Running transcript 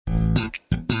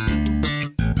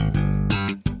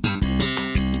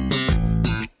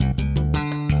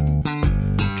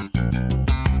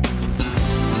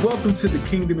Welcome to the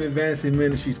Kingdom Advancing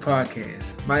Ministries podcast.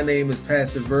 My name is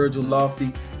Pastor Virgil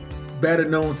Lofty, better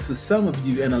known to some of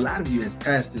you and a lot of you as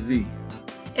Pastor V.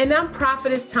 And I'm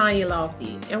Prophetess Tanya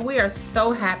Lofty, and we are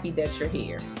so happy that you're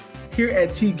here. Here at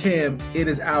TCAM, it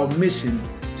is our mission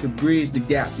to bridge the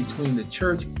gap between the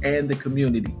church and the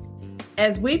community.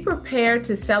 As we prepare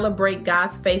to celebrate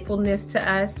God's faithfulness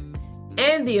to us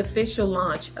and the official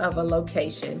launch of a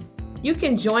location, you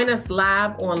can join us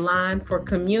live online for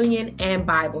communion and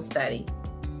Bible study.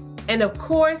 And of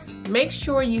course, make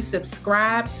sure you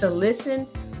subscribe to listen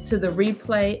to the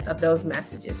replay of those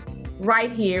messages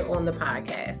right here on the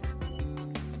podcast.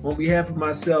 On behalf of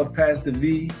myself, Pastor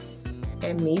V,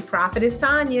 and me, Prophetess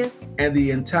Tanya, and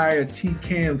the entire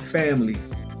TCAM family,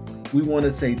 we want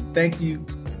to say thank you.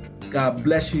 God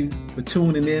bless you for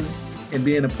tuning in and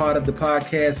being a part of the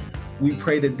podcast. We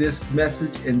pray that this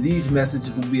message and these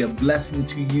messages will be a blessing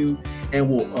to you and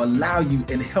will allow you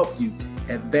and help you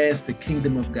advance the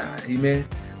kingdom of God. Amen.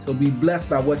 So be blessed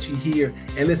by what you hear.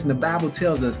 And listen, the Bible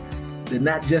tells us to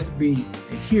not just be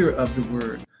a hearer of the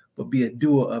word, but be a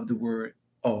doer of the word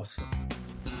also.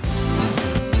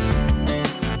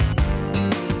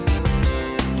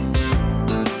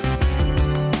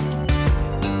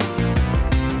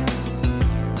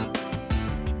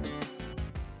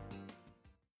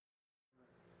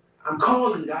 I'm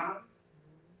calling, God.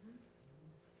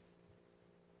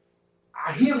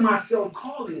 I hear myself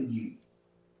calling you.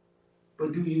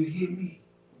 But do you hear me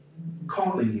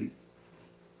calling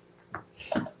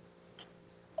you?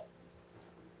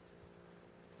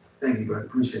 Thank you, brother.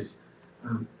 Appreciate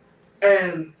you.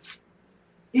 And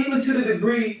even to the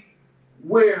degree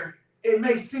where it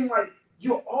may seem like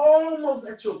you're almost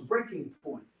at your breaking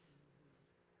point.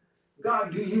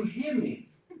 God, do you hear me?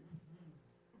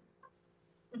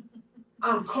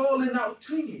 I'm calling out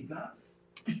to you, God.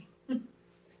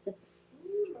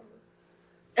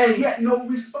 And yet no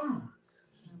response.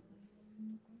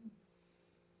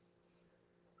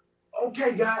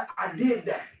 Okay, God, I did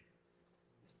that.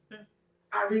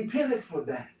 I repented for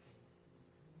that.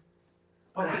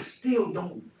 But I still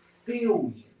don't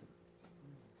feel you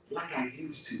like I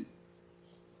used to.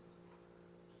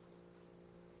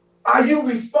 Are you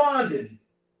responding?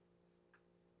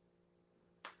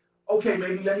 Okay,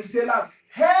 maybe let me say it loud.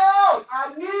 Help!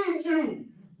 I need you.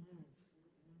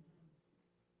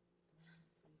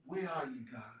 Where are you,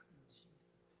 God?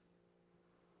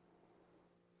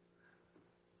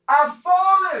 I've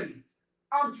fallen.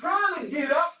 I'm trying to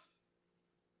get up.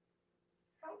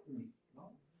 Help me. No.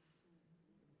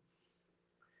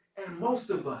 And most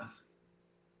of us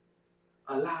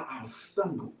allow our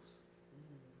stumbles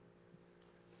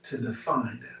to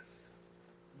define us.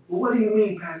 Well, what do you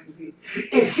mean, Pastor B?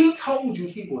 If he told you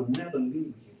he will never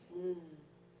leave you,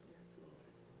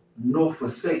 nor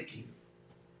forsake you,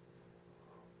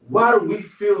 why do we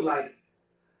feel like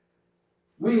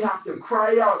we have to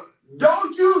cry out,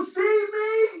 don't you see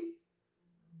me?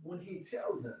 When he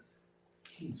tells us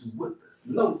he's with us.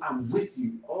 Lo, I'm with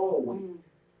you always.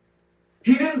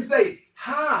 He didn't say,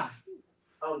 hi,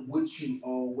 I'm with you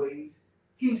always.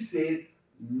 He said,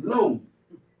 lo,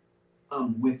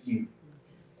 I'm with you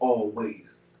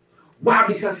always. Why?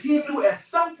 Because he knew at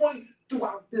some point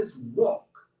throughout this walk,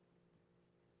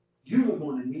 you were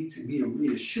going to need to be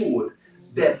reassured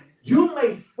that you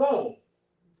may fall,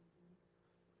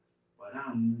 but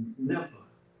I'm never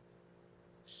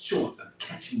short of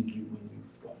catching you when you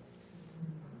fall.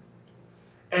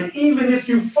 And even if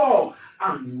you fall,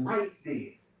 I'm right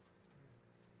there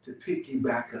to pick you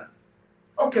back up.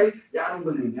 Okay, yeah, I don't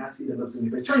believe me. I see the looks in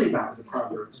your face. Turn your Bibles to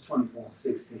Proverbs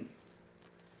 24:16.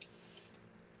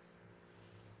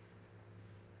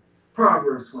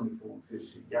 Proverbs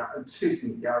 24:15. Y'all,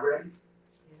 16. Y'all ready?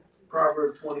 Yeah.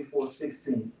 Proverbs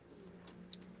 24:16.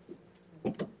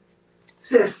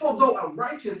 Says, for though a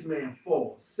righteous man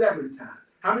falls 7 times.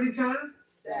 How many times?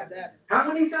 7. How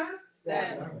many times?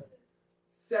 7.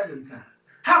 7 times.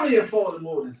 How many have fallen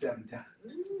more than 7 times?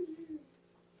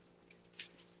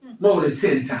 More than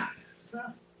 10 times.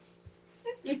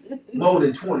 More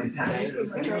than 20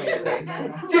 times.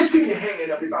 Just keep your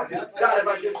hand up if I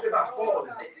fall.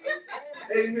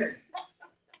 Amen.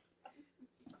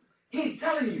 He's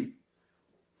telling you,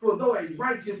 for though a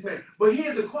righteous man, but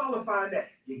here's a qualifying that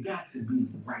you got to be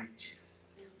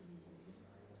righteous.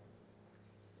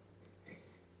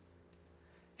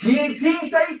 He ain't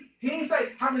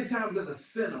say how many times does a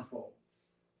sinner fall?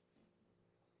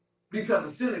 Because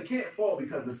a sinner can't fall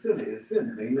because the sinner is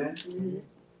sinning. Amen. Mm-hmm.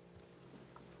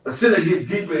 A sinner gets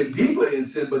deeper and deeper in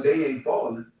sin, but they ain't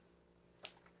falling.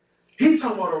 He's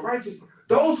talking about a righteous,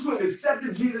 those who have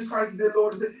accepted Jesus Christ as their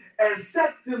Lord and Savior, and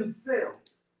set themselves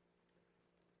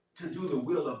to do the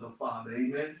will of the Father.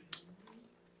 Amen.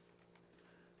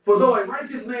 For though a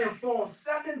righteous man falls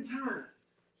 7 times,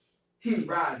 he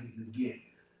rises again.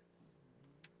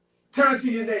 Turn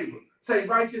to your neighbor. Say,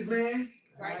 righteous man.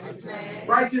 Righteous man.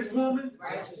 Righteous woman.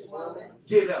 Righteous woman.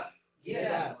 Get up.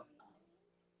 Get up.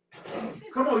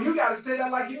 Come on, you got to say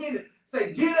that like you mean it.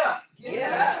 Say, get up.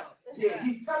 Get up. Yeah,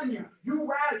 he's telling you, you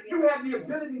rise. You have the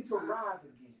ability to rise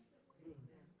again.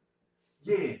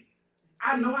 Yeah.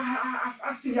 I know,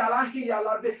 I see y'all, I hear y'all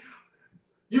out there.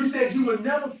 You said you would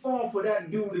never fall for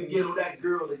that dude again or that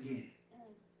girl again.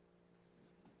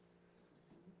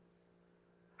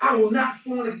 I will not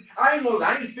fornicate. I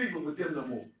ain't sleeping with them no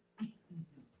more.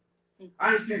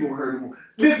 I ain't sleeping with her no more.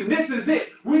 Listen, this is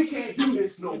it. We can't do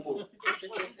this no more.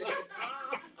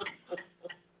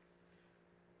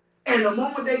 And the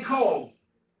moment they call,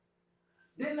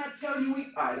 didn't I tell you we?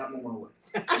 All right, I'm on my way.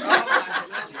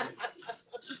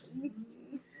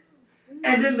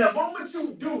 And then the moment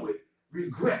you do it,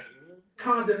 regret,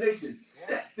 condemnation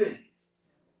sets in.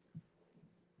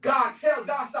 God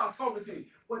starts talking to you.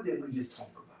 What did we just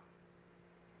talk about?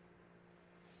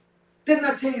 Didn't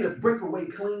I tell you to break away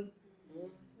clean?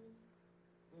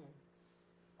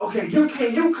 Okay, you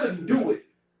couldn't do it.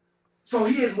 So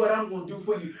here's what I'm going to do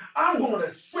for you. I'm going to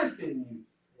strengthen you.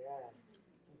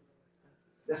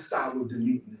 Let's start with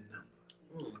deleting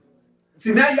the number.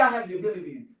 See, now y'all have the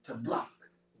ability to block.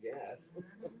 Yes.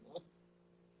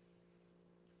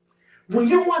 When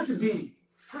you want to be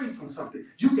free from something,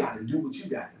 you got to do what you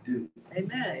got to do.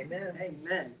 Amen. Amen.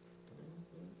 Amen.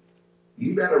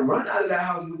 You better run out of that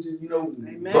house with your,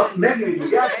 butt naked if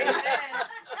you got to.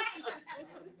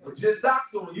 With your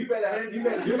socks on, you better do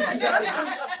what you got to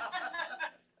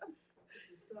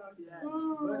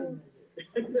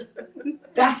do.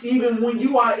 That's even when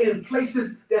you are in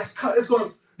places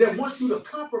that wants you to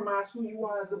compromise who you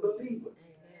are as a believer.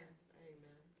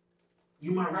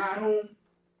 You might ride home.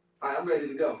 All right, I'm ready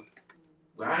to go.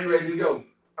 But I ain't ready to go.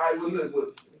 All right, well,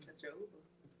 look.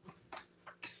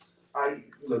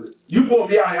 Look, you brought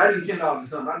me out here. I need $10 or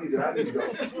something. I need to go.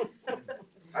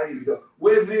 I need to go.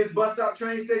 Where's this bus stop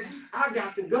train station? I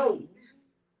got to go.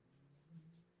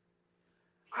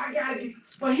 I got to get.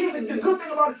 But here's the good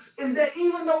thing about it is that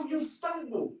even though you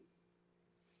stumble,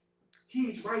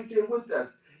 he's right there with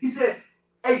us. He said,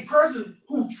 a person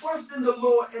who trusts in the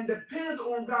Lord and depends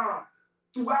on God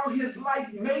throughout his life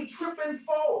may trip and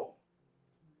fall.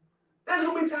 There's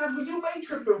going to be times when you may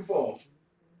trip and fall.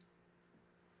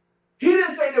 He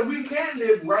didn't say that we can't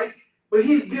live right, but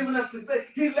he's giving us the thing.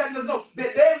 He's letting us know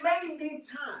that there may be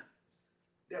times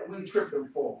that we trip and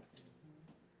fall.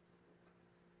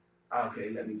 Okay,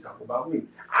 let me talk about me.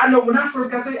 I know when I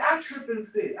first got saved, I tripped and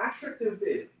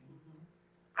fell.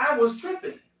 I was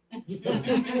tripping.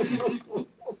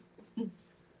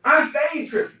 I stayed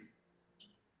tripping.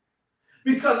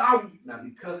 Because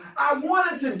I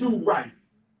wanted to do right.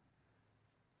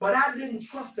 But I didn't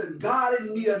trust the God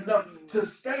in me enough to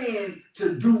stand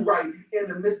to do right in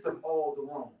the midst of all the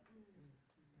wrong.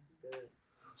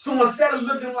 So instead of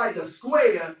looking like a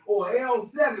square or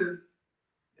L7,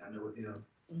 I know what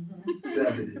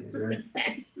L7 is,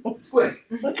 right? Square.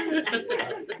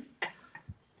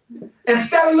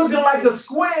 Instead of looking like a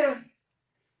square,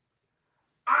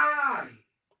 I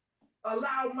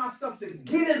allowed myself to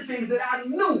get in things that I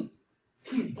knew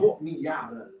he brought me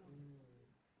out of.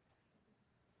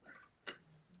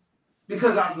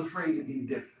 Because I was afraid to be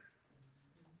different.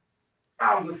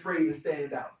 I was afraid to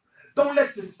stand out. Don't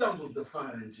let your stumbles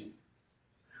define you.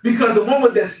 Because the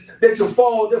moment that you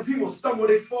fall, that people stumble,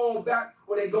 they fall back,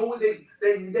 or they go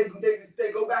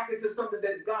back into something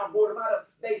that God brought them out of,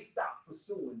 they stop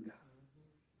pursuing God.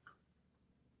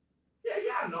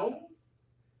 Yeah, I know.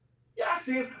 Yeah, I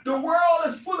see it. The world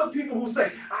is full of people who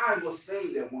say, I was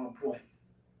saved at one point.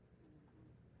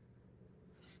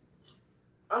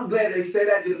 I'm glad they say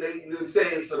that. They say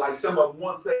it's like some of them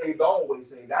once saved, always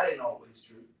saved. That ain't always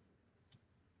true.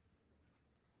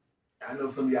 I know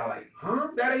some of y'all like, huh?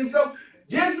 That ain't so.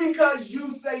 Just because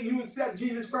you say you accept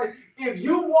Jesus Christ, if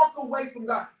you walk away from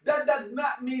God, that does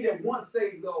not mean that once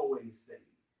saved, always saved.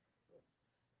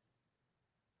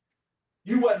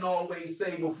 You wasn't always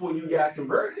saved before you got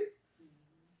converted.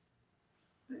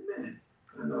 Amen.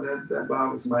 I know that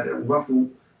Bible somebody that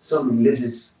ruffled some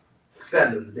religious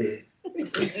feathers there.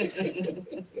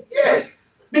 Yeah,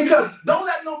 because don't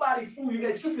let nobody fool you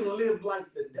that you can live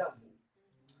like the devil.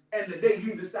 And the day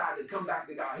you decide to come back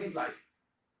to God, he's like,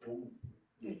 oh.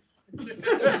 Yeah.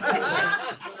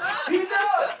 He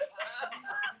does.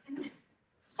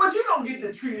 But you don't get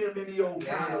to treat him any old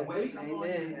kind of way.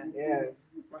 Amen. Yes.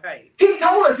 Right. He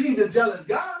told us he's a jealous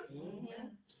God. Mm-hmm.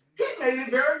 He made it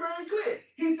very, very clear.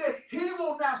 He said he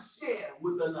will not share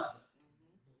with another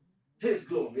his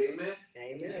glory. Amen.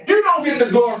 Amen. You don't get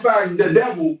to glorify the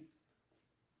devil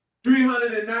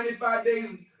 395 days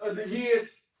of the year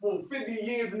for 50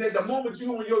 years, and at the moment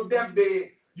you on your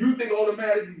deathbed, you think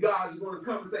automatically God is going to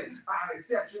come and say, I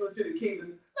accept you into the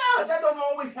kingdom. No, that don't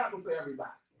always happen for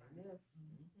everybody.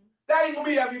 That ain't going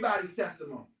to be everybody's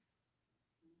testimony.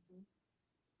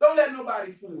 Don't let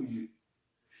nobody fool you.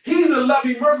 He's a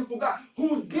loving, merciful God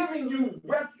who's giving you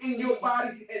breath in your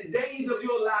body and days of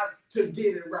your life to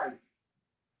get it right.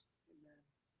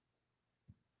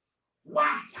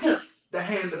 Why tempt the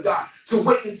hand of God to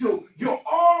wait until you're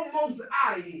almost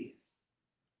out of here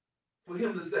for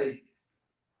him to say,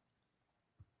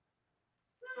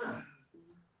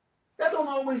 that don't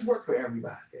always work for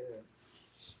everybody.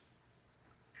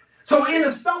 So in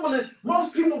the stumbling,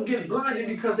 most people get blinded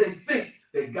because they think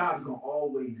that God's going to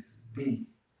always be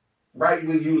right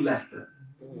where you left him.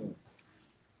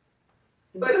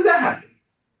 Where does that happen?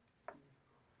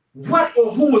 What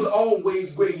or who is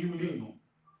always where you leave him?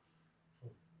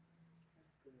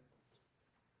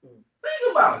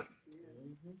 Think about it.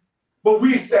 But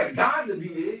we expect God to be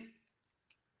there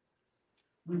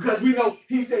because we know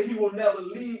he said he will never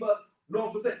leave us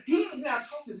nor forsake. He's not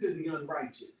talking to the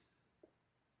unrighteous.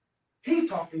 He's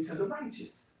talking to the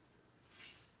righteous.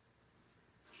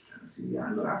 See,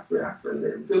 I know I feel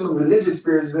the religious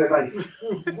spirits that like,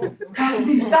 Pastor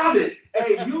B, stop it.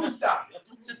 Hey, you stop it.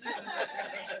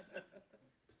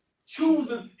 Choose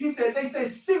them. He said, they say,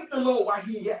 seek the Lord while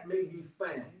he yet may be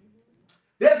found.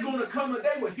 There's going to come a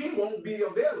day where he won't be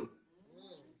available.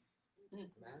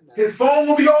 His phone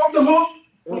will be off the hook.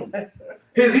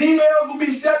 His email will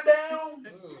be shut down.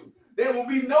 There will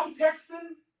be no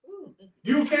texting.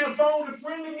 You can't phone a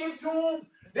friend and get to him.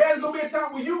 There's going to be a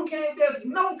time where you can't, there's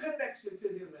no connection to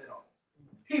him at all.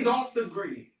 He's off the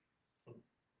grid.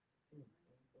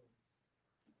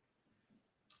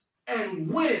 And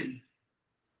when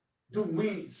do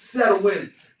we settle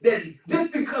in? That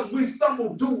just because we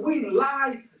stumble, do we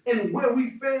lie in where we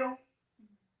fail?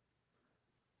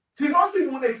 See, most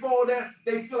people, when they fall down,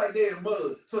 they feel like they're in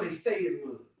mud, so they stay in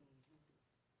mud.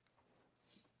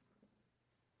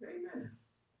 Amen.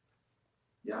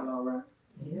 Y'all all right?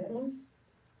 Yes.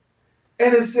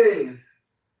 And it says,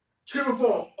 trip and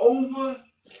fall over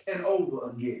and over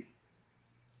again.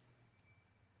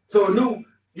 So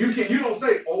you don't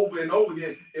say over and over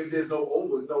again if there's no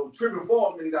over. No, trip and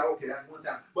fall means that, okay, that's one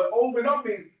time. But over and over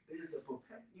means there's a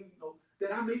perpetual,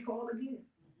 that I may fall again.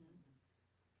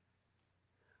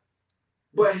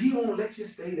 But he won't let you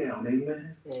stay down.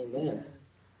 Amen. Amen.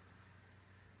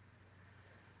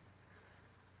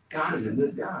 God is a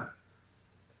good God.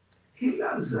 He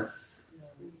loves us.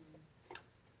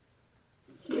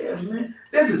 Yeah, man.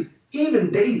 Listen,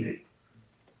 even David.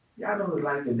 Y'all know the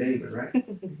life of David, right?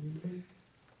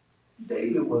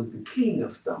 David was the king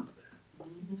of stumbling.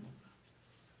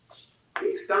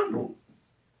 He stumbled.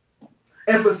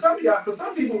 And for some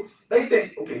people, they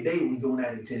think, okay, David was doing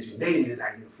that intentionally. David is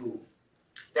acting a fool.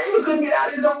 David couldn't get out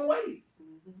of his own way.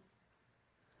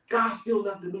 God still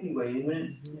loved him anyway,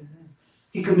 amen? Yes.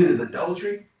 He committed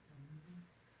adultery.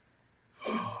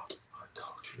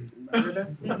 Adultery.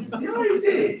 Murder. Yeah, he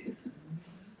did.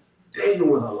 David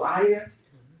was a liar.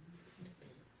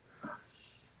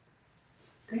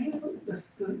 David, the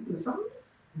son?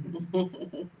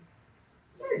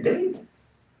 Yeah, David.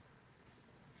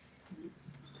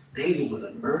 David was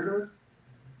a murderer.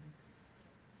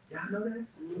 Y'all know that?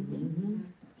 Mm-hmm.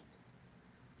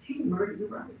 He murdered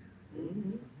Uriah.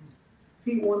 Mm-hmm.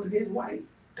 He wanted his wife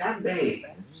that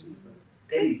bad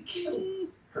that he killed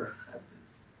her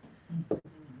husband.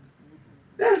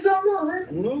 That's something else, man.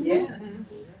 Mm-hmm. Yeah.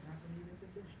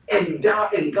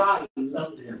 And God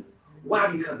loved him. Why?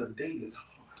 Because of David's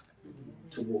heart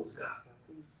towards God.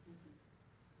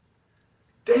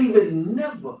 David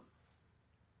never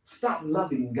stopped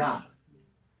loving God.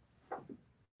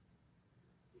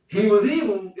 He was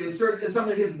evil in some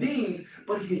of his deeds,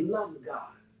 but he loved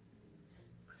God.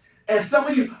 And some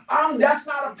of you, that's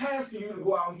not a pass for you to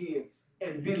go out here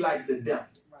and be like the devil.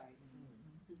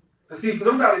 Right. See, for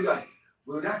somebody be like,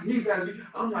 well, that's me, guys.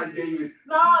 I'm like David.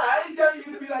 No, I ain't telling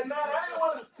you to be like, no, I didn't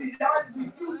want to.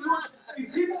 See,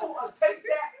 people will take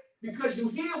that because you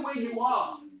hear where you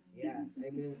are. Yes,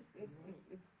 amen.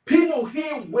 People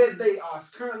hear where they are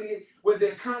currently, where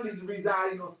they're currently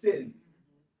residing or sitting.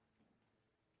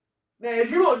 Now,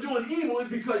 if you are doing evil, it's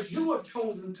because you have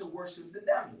chosen to worship the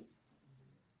devil.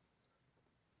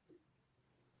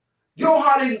 Your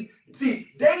heart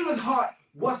see, David's heart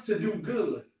was to do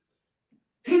good.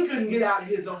 He couldn't get out of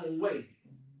his own way.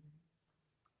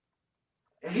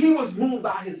 And he was moved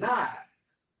by his eyes.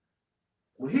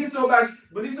 When he saw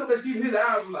Bathsheba, his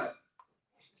eyes were like,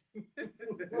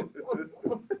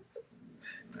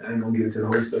 I ain't gonna get into the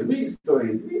whole story. Read the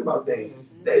story. Read about David.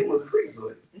 David was a freak,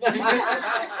 so.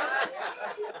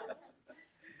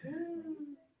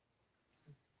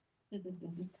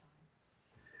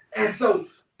 And so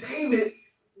David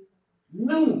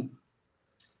knew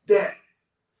that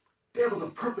there was a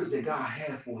purpose that God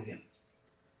had for him.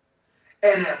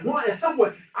 And at some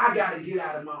point, I got to get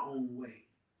out of my own way.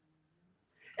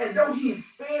 And though he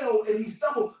failed and he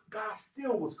stumbled, God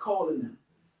still was calling him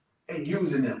and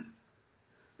using him.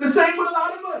 The same with a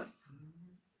lot of us.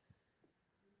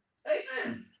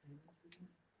 Amen.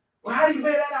 Well, how do you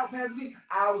bear that out, Pastor B?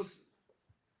 I was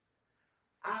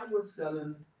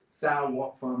selling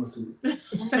sidewalk pharmaceuticals.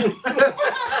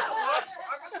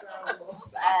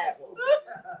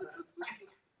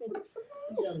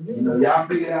 You know, y'all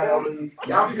figured out on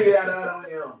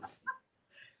your own.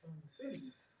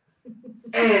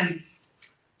 And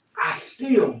I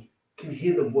still can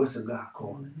hear the voice of God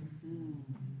calling.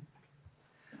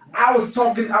 I was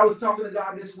talking to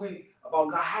God this week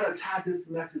about God, how to tie this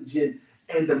message in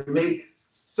and to make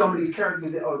some of these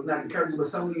characters, or not the characters, but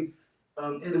some of these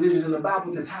individuals in the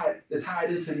Bible to tie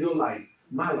it into your life,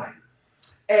 my life.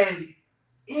 And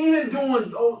even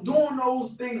doing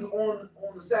those things on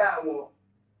the sidewalk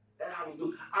that I was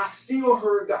doing, I still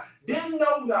heard God. Didn't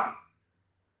know God,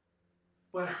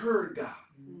 but heard God.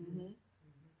 Mm-hmm.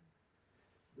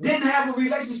 Didn't have a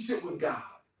relationship with God,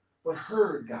 but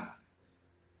heard God.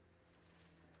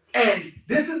 And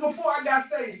this is before I got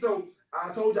saved. So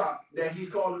I told y'all that he's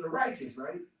calling the righteous,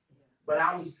 right? But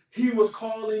he was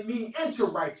calling me into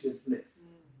righteousness.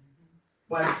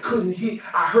 But I heard him,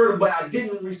 but I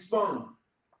didn't respond.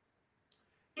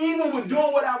 Even with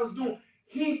doing what I was doing,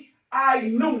 I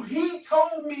knew he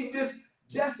told me this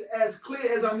just as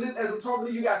clear as I'm talking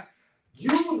to you guys.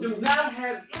 You do not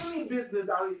have any business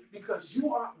out here because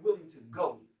you aren't willing to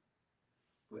go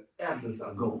where others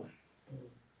are going.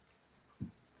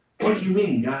 What do you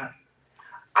mean, God?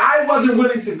 I wasn't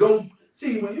willing to go.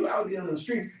 See, when you're out there on the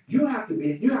streets, you have to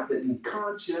be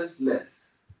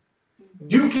conscienceless.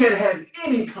 You can't have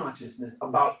any consciousness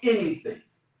about anything.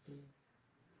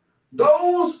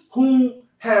 Those who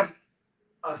have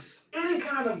any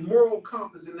kind of moral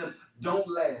compass in them don't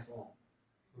last long.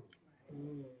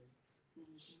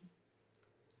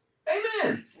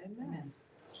 Amen. Amen.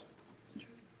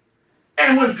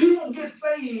 And when people get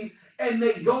saved and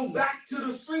they go back to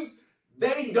the streets,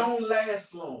 they don't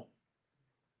last long.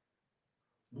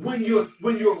 When you're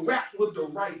wrapped with the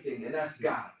right thing, and that's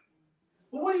God.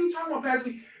 But what are you talking about,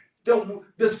 Pastor?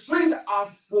 The streets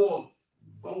are for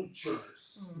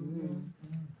vultures. Mm-hmm.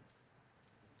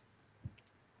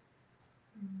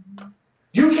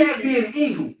 You can't be an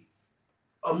eagle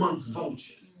amongst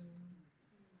vultures.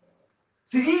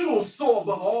 See, eagles soar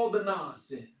above all the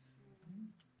nonsense.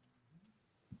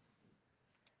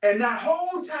 And that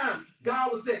whole time,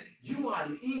 God was saying, you are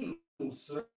an eagle,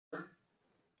 sir.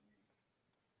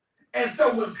 And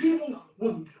so when people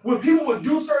would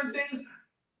do certain things,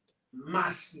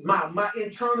 my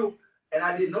internal, and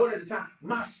I didn't know it at the time,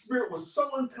 my spirit was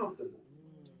so uncomfortable.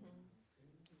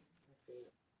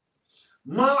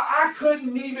 I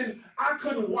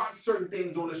couldn't watch certain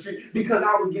things on the street because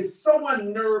I would get so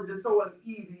unnerved and so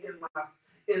uneasy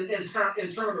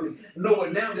internally,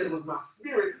 knowing now that it was my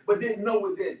spirit, but didn't know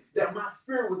it then, that my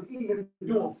spirit was even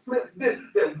doing flips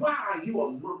then, that why are you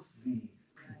amongst these?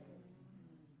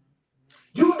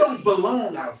 You don't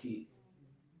belong out here.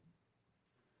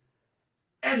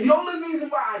 And the only reason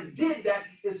why I did that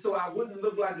is so I wouldn't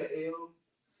look like an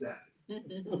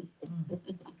L7.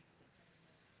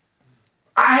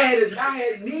 I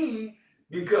had need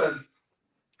because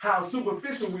how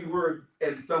superficial we were,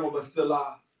 and some of us still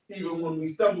are, even when we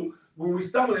stumble,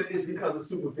 it's because of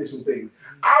superficial things.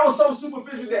 I was so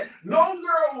superficial that no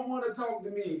girl would want to talk to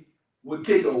me with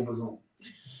kickovers on.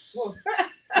 Y'all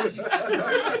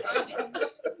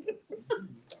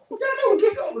know what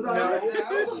kickovers are, right?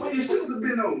 No. When your shoes have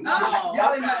been over. No.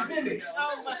 Y'all ain't never been there.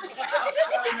 Oh my God.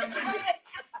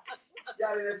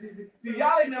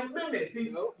 Y'all ain't never been there.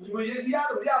 See,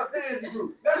 y'all the fancy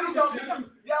crew. Let me talk to you.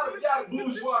 Y'all the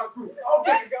bourgeois crew.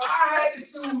 Okay, I had the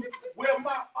shoes where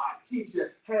my art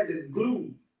teacher had to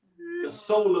glue the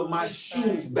sole of my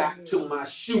shoes back to my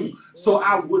shoe so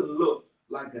I wouldn't look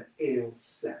like an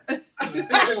L7.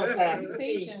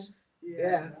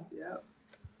 Yes.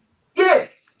 Yeah.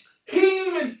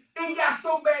 It got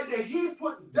so bad that he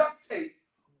put duct tape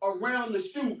around the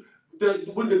shoe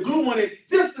with the glue on it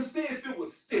just to see if it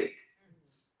would stick.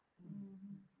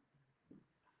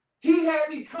 He had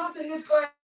me come to his class.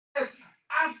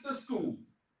 school,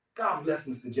 God bless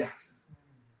Mr. Jackson.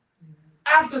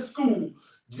 After school,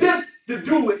 just to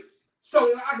do it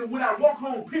so when I walk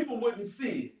home, people wouldn't see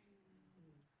it.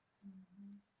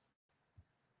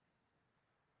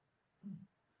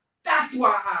 That's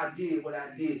why I did what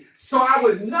I did. So I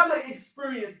would never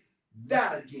experience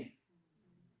that again.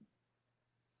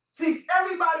 See,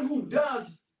 everybody who does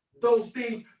those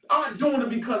things aren't doing it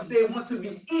because they want to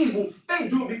be evil. They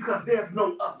do it because there's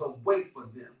no other way for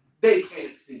them. They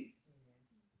can't see it.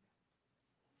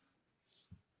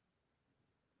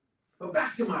 But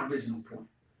back to my original point.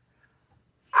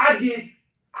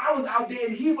 I was out there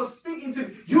and he was speaking to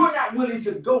me. You're not willing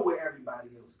to go where everybody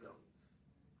else goes.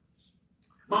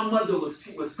 My mother was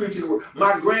preaching the word.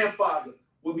 My grandfather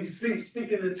would be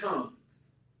speaking in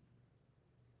tongues.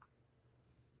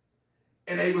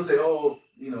 And they would say, oh,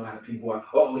 you know how people are.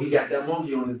 Oh, he got that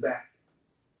monkey on his back.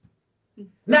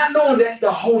 Not knowing that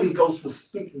the Holy Ghost was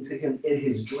speaking to him in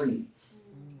his dreams.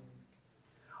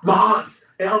 My aunts,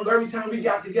 and every time we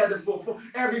got together for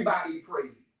everybody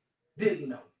prayed. Didn't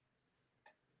know.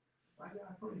 Why did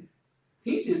I pray?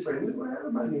 He just prayed.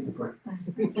 Everybody needs to pray.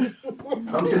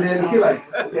 I'm sitting there as a kid like,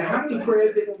 okay, how many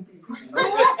prayers they gonna be praying?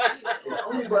 It's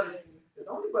only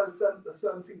but a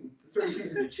certain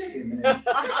pieces of chicken, man.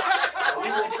 We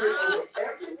gonna pray over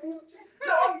every piece of chicken?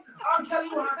 No, I'm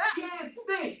telling you how kids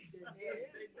think.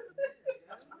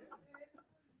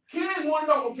 Kids want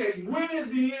to know, okay, when is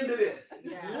the end of this?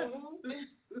 Yes.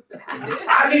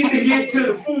 I need to get to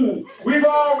the food. We've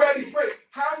already prayed.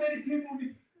 How many people?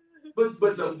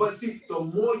 But see, the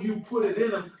more you put it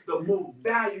in them, the more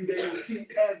value they will see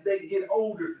as they get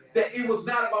older. That it was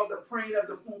not about the praying of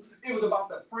the food. It was about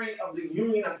the praying of the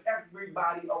union of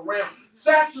everybody around,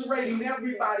 saturating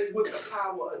everybody with the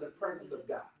power of the presence of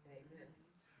God.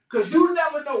 Because you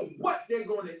never know what they're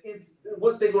going to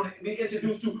be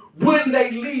introduced to when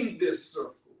they leave this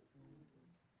circle.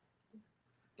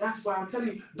 That's why I'm telling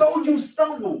you, though you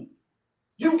stumble,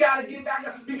 you got to get back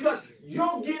up, because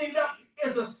your getting up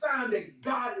is a sign that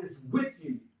God is with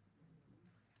you.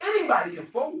 Anybody can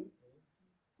fold.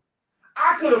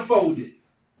 I could have folded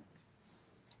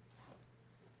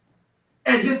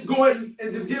and just go ahead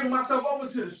and just give myself over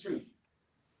to the street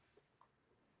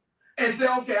and say,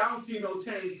 okay, I don't see no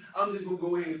change. I'm just going to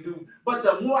go ahead and do it. But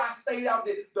the more I stayed out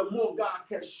there, the more God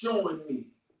kept showing me,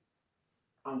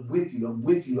 I'm with you, I'm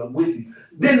with you, I'm with you.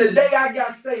 Then the day I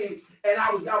got saved and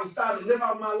I was starting to live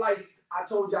out my life, I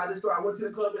told y'all this story. I went to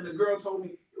the club and the girl told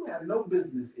me, you have no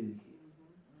business in here.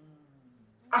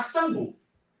 I stumbled.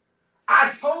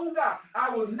 I told God I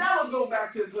will never go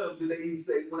back to the club the day he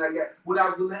said when I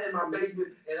was in my basement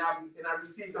and I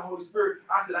received the Holy Spirit.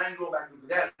 I said, I ain't going back to the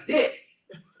club. That's it.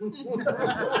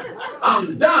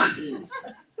 I'm done.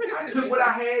 I took what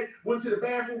I had, went to the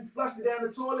bathroom, flushed it down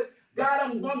the toilet. God,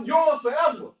 I'm yours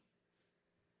forever.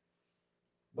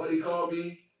 But he called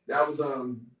me. That was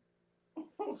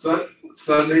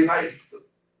Sunday night.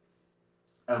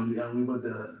 We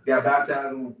got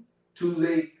baptized on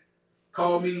Tuesday.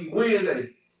 Called me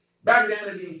Wednesday. Back down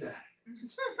to the east side.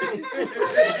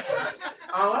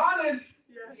 I'm honest.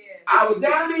 I was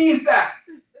down to the east side.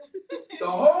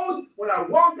 When I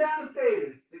walked down the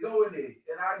stairs to go in there,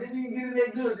 and I didn't even get in there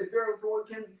good, the girl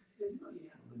came and said, you know you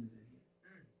have no business in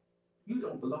here. You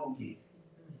don't belong here.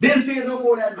 Didn't see her no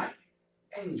more that night.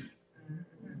 Angel.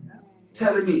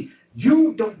 Telling me,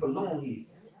 you don't belong here.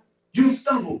 You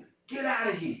stumbled. Get out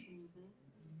of here.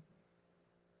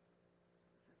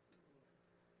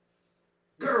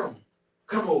 Girl,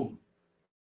 come over.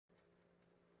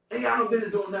 Ain't got no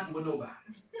business doing nothing with nobody.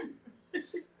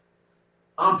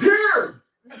 I'm pure.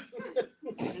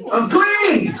 I'm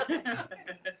clean.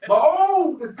 My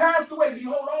old is passed away.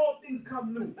 Behold, all things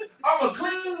come new. I'm a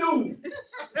clean dude.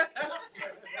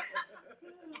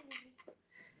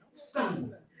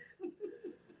 Stumble.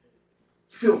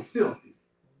 Feel filthy.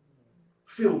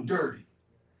 Feel dirty.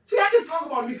 See, I can talk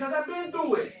about it because I've been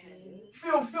through it.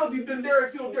 Feel filthy, been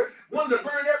dirty, feel dirty. Wanted to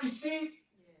burn every sheep.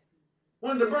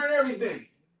 Wanted to burn everything.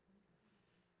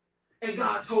 And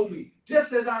God told me,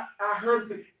 just as I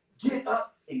heard him, get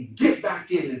up and get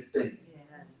back in this thing.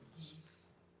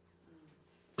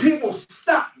 People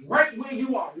stop right where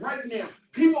you are right now.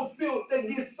 People feel they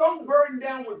get so burdened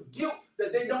down with guilt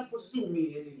that they don't pursue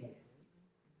me anymore.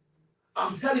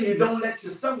 I'm telling you, don't let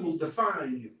your stumbles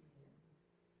define you.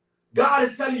 God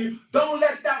is telling you, don't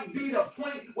let that be the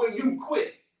point where you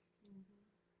quit.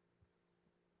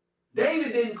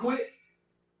 David didn't quit.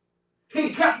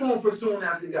 He kept on pursuing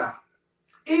after God.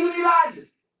 Even Elijah.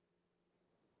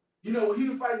 You know, when he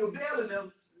was fighting with Baal and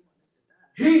them,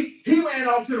 he ran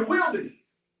off to the wilderness.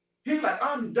 He's like,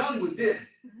 I'm done with this.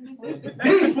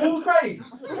 These fools crazy.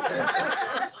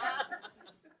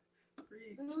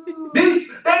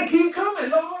 They keep coming,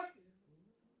 Lord.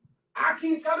 I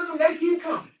keep telling them they keep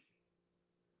coming.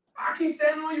 I keep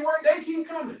standing on your word, they keep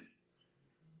coming.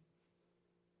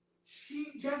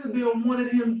 Jezebel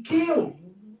wanted him killed.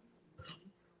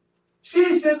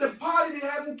 She sent the party to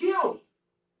have him killed.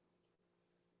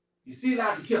 You see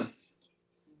Elijah kill him.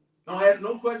 Don't ask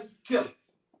no question, kill him.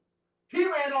 He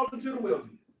ran off into the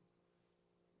wilderness.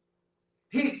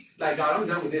 He's like, God, I'm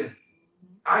done with this.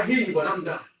 I hear you, but I'm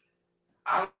done.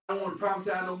 I don't want to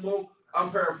prophesy no more.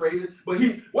 I'm paraphrasing. But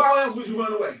why else would you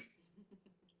run away?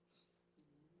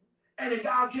 And then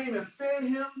God came and fed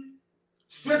him,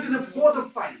 strengthened him for the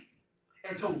fight,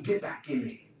 and told him, get back in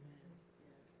there.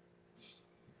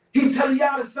 He's telling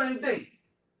y'all the same thing.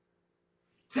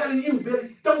 Telling you,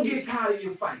 Billy, don't get tired of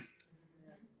your fight.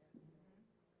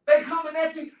 They coming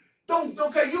at you.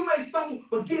 Okay, you may stumble,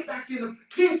 but get back in them.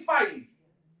 Keep fighting.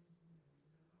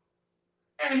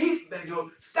 And they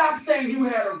go, stop saying you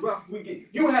had a rough weekend.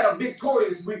 You had a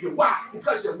victorious weekend. Why?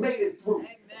 Because you made it through.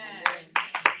 Amen.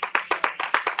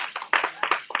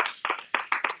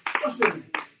 What's your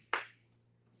name?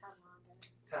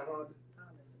 Tyrone.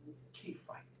 Keep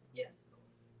fighting. Yes.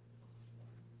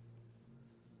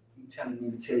 He's telling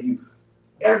me to tell you,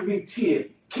 every tear,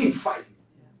 keep fighting.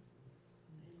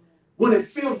 When it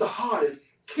feels the hardest,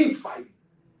 keep fighting.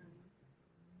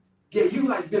 Yeah, you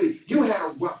like Billy, you had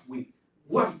a rough week,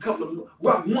 rough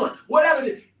month, whatever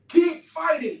it is, keep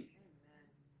fighting.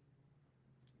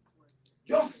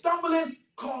 Your stumbling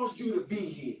caused you to be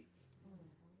here.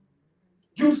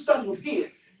 You stumbled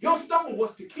here. Your stumble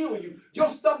was to kill you. Your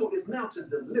stumble is now to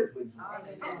deliver you.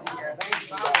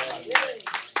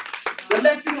 To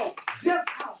let you know just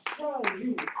how strong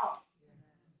you are.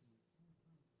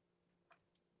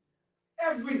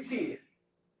 Every tear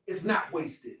is not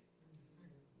wasted.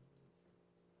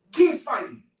 Keep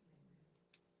fighting.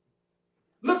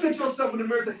 Look at yourself in the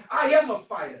mirror and say, I am a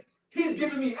fighter. He's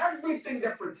giving me everything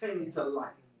that pertains to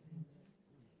life.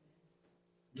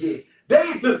 Yeah.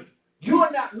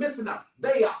 You're not missing out.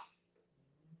 They are.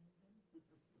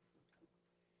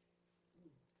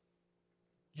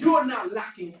 You're not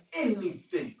lacking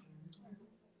anything.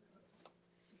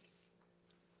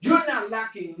 You're not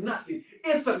lacking nothing.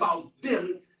 It's about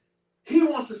them. He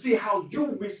wants to see how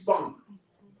you respond.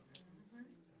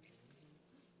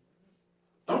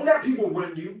 Don't let people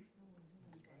run you.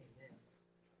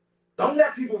 Don't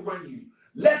let people run you.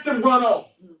 Let them run off.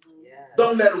 Yes.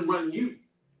 Don't let them run you.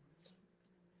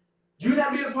 You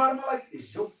not being a part of my life,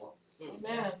 it's your fault.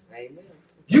 Amen. Amen.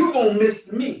 You gonna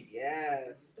miss me.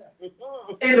 Yes.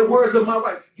 In the words of my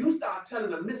wife, you start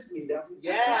telling them miss me, devil.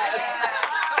 Yes.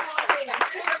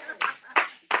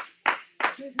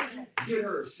 Get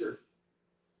her a shirt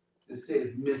that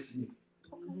says miss me.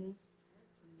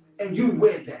 And you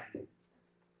wear that.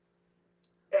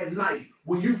 At night,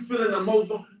 when you feeling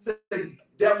emotional, say,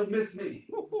 devil miss me.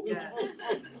 Yes.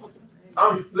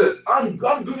 I'm good.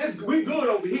 We good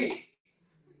over here.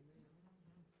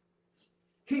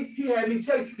 He had me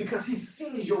tell you because he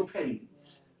sees your pain.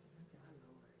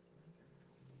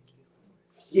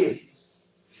 Yeah.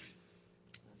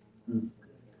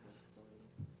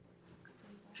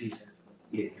 Jesus.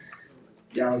 Yeah.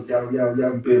 Y'all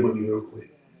bear with me real quick.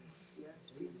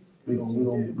 We're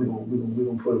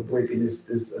gonna put a break in this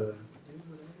we're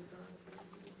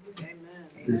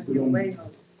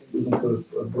gonna put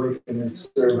a break in this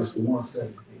service for 1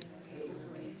 second.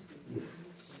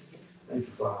 Yes. Thank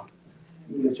you, Father.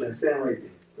 You get your hand. Stand right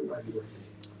there. Everybody right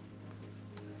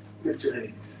there. Lift your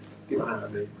hands. Get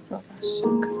behind me.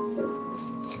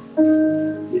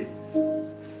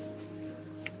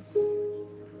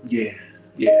 Yeah.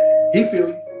 Yeah. He feel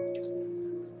you.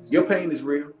 Your pain is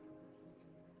real.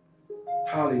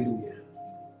 Hallelujah.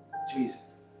 Jesus.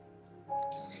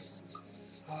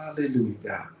 Hallelujah,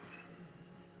 God.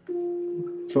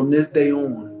 From this day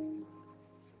on,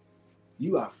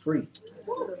 you are free.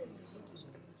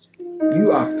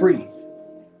 You are free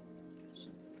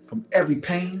from every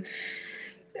pain,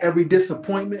 every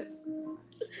disappointment.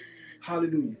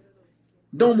 Hallelujah.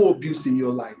 No more abuse in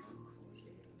your life.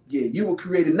 Yeah, you were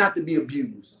created not to be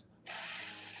abused.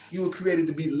 You were created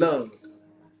to be loved.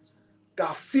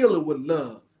 God, fill her with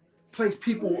love. Place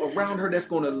people around her that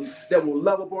will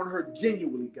love upon her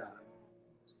genuinely, God.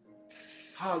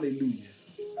 Hallelujah.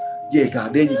 Yeah,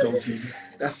 God, there you go, Jesus.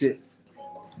 That's it.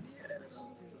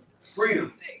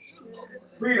 Freedom.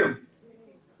 Freedom.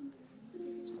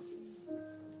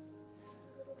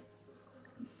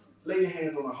 Lay your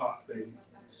hands on her heart, baby.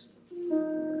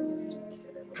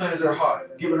 Cleanse her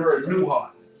heart, giving her a new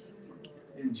heart.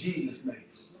 In Jesus' name.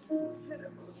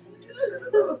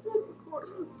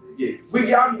 Yeah, we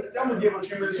yeah, I'm gonna give a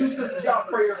few minutes. You sisters, y'all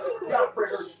pray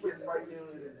her strength right now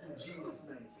in Jesus'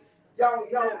 name. Y'all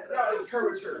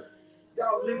encourage her.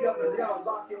 Y'all link up and y'all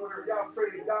lock in with her. Y'all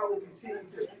pray that God will continue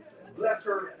to bless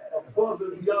her above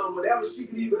and beyond whatever she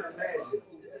can even imagine.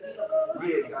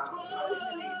 Yeah, God.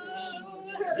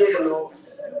 Yeah, Lord.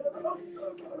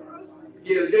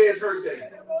 Yeah, today's her day.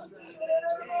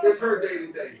 It's her day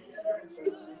today.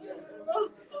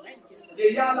 Yeah,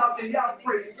 y'all out there, y'all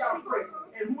pray.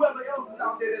 And whoever else is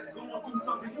out there that's going through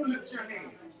something, you lift your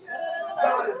hands.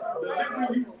 God is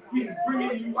delivering you. He's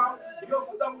bringing you out. Your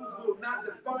struggles will not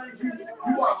define you.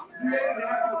 You are created and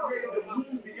have been created to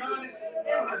move beyond it.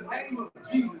 In the name of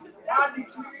Jesus, I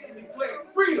decree and declare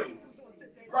freedom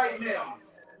right now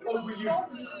over you,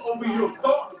 over your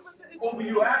thoughts, over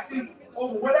your actions,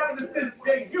 over whatever the sin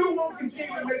that you won't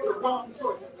continue to make the wrong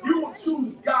choice. You will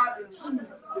choose God and choose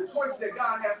the choice that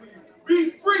God has for you.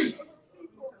 Be free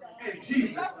in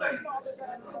Jesus' name.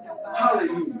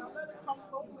 Hallelujah.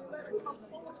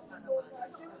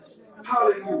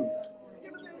 Hallelujah.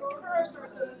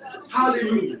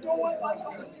 Hallelujah.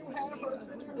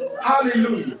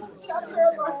 Hallelujah.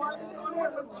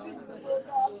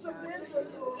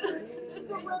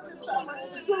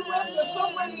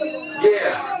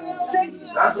 Yeah.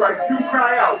 That's right. You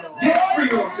cry out. Get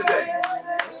free on today.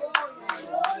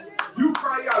 You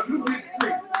cry out. You get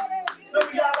free. Some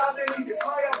of y'all out there need to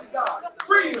cry out to God.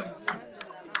 Freedom.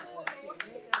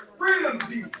 Freedom,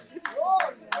 Jesus.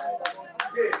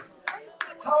 Yeah.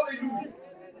 Hallelujah.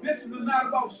 This is not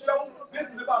about show. This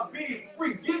is about being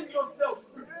free. Getting yourself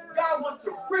free. God wants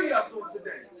to free us on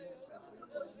today.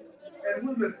 And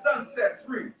when the sun set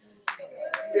free,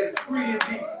 it's free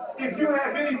indeed. If you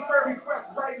have any prayer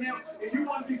requests right now and you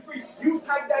want to be free, you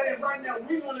type that in right now.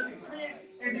 We want to decree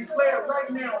and declare right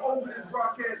now over this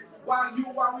broadcast while we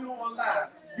on live.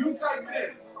 You type it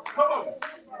in. Come on.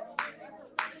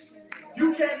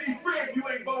 You can't be free if you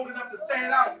ain't bold enough to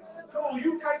stand out. Come on,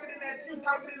 you type it in that. You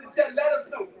type it in the chat. Let us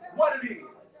know what it is.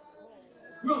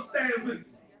 We'll stand with you.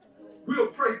 We'll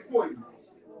pray for you.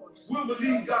 We'll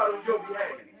believe God on your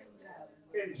behalf.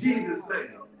 In Jesus'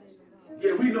 name.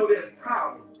 Yeah, we know there's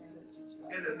power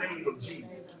in the name of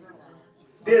Jesus.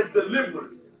 There's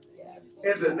deliverance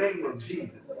in the name of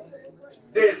Jesus.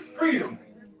 There's freedom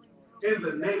in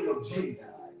the name of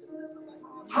Jesus.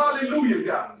 Hallelujah,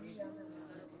 God.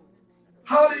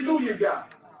 Hallelujah, God.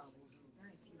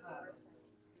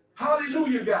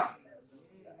 Hallelujah, God.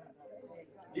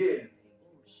 Yeah.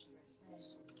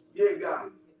 Yeah,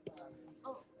 God.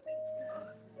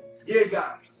 Yeah,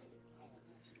 God.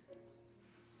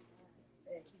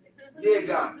 Yeah,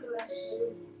 God.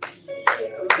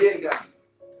 Yeah, God.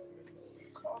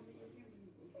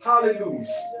 Hallelujah.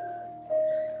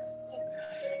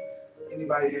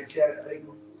 Anybody in that chat?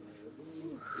 You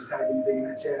type anything in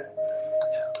that chat?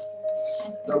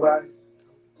 Nobody?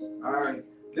 All right.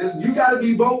 Listen, you got to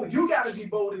be bold. You got to be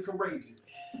bold and courageous.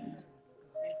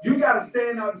 You got to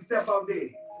stand out and step out there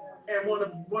and want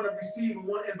to receive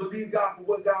and believe God for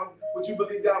what you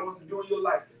believe God wants to do in your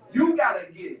life. You got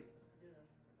to get it.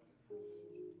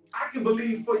 I can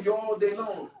believe for you all day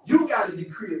long. You got to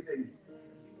decree a thing.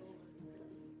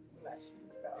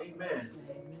 Amen.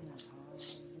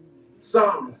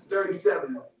 Psalms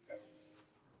 37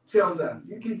 tells us,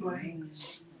 you keep playing.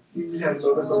 You just have to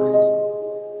go. That's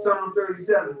all. Psalm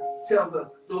 37 tells us,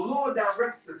 the Lord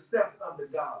directs the steps of the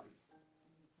godly.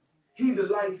 He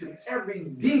delights in every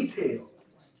detail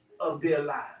of their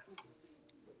lives.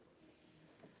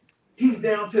 He's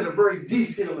down to the very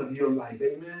detail of your life.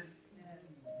 Amen.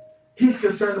 He's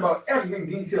concerned about every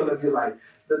detail of your life.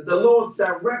 The Lord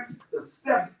directs the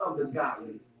steps of the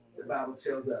godly, the Bible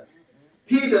tells us.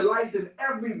 He delights in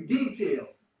every detail.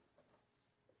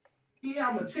 See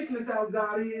how meticulous our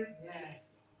God is? Yes.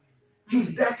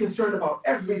 He's that concerned about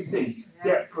everything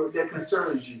that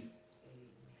concerns you.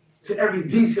 To every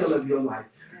detail of your life.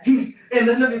 And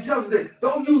then it tells us that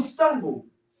though you stumble,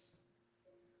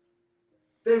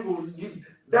 they will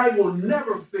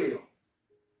never fail.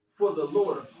 For the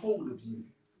Lord uphold of you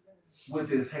with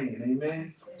his hand.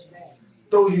 Amen.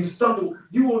 Though you stumble,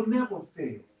 you will never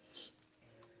fail.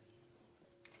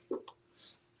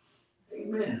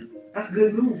 Amen. That's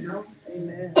good news, y'all.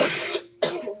 Amen.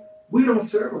 We don't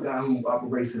serve a God who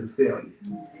operates in failure.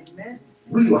 Amen.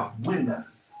 We are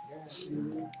winners.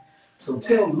 So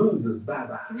tell losers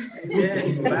bye-bye.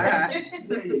 Amen. Bye.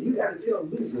 You got to tell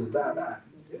losers bye-bye.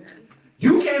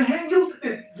 You can't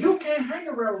hang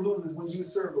around losers when you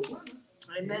serve a winner.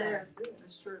 Amen.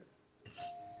 That's true.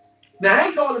 Now, I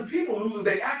ain't calling people losers.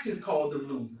 Their actions called them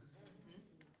losers.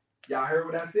 Y'all heard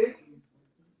what I said?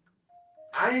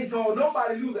 I ain't called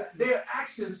nobody loser. Their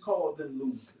actions called them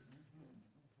losers.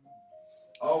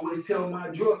 always tell my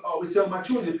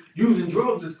children, using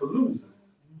drugs is for losers.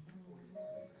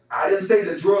 I didn't say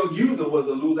the drug user was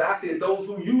a loser. I said those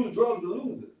who use drugs are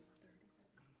losers.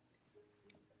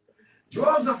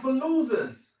 Drugs are for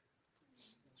losers.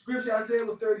 Scripture I said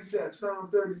was 37, Psalm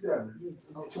 37,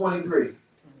 23.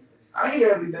 I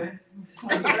hear everything.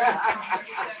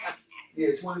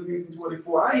 Yeah, 23 through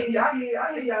 24. I hear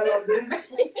y'all out there.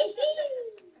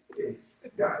 Yeah,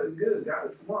 God is good. God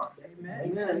is smart.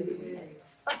 Amen.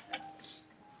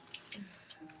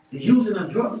 The using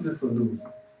of drugs is for losers.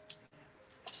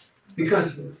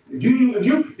 Because if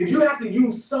you have to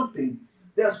use something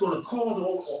that's going to cause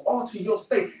or alter your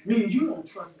state, meaning you don't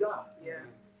trust God. Yeah.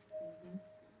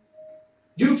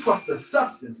 You trust the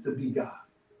substance to be God,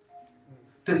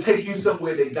 to take you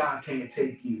somewhere that God can't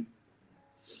take you.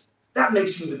 That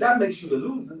makes you the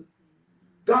loser.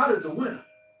 God is a winner.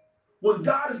 When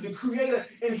God is the creator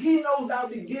and he knows our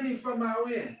beginning from our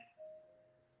end.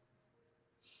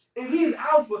 If he's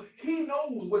Alpha, he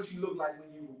knows what you look like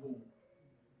when you were born.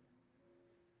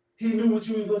 He knew what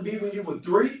you were going to be when you were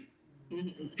 3.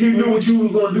 He knew what you were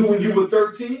going to do when you were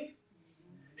 13.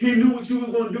 He knew what you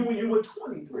were going to do when you were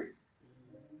 23.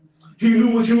 He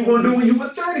knew what you were going to do when you were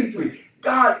 33.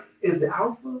 God is the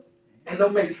Alpha and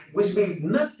Omega, which means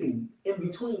nothing in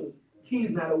between. He's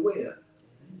not aware.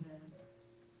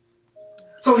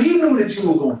 So he knew that you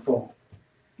were going to fall.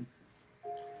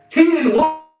 He didn't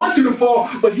want you to fall,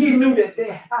 but he knew that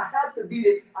I had to be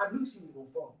there. I knew she was going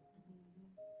to fall.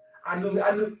 I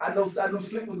knew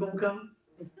Slick was going to come.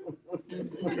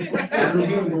 I knew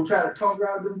he was going to try to talk her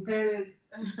out of them panties.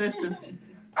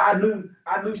 I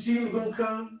knew she was going to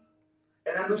come.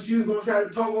 And I knew she was going to try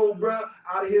to talk old bruh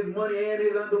out of his money and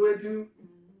his underwear too.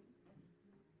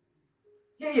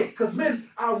 Yeah, because men,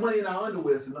 our money and our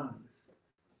underwear is synonymous.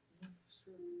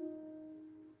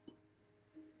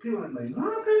 People are like, no,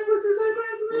 I'm paying for the same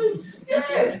price as me.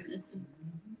 Yeah.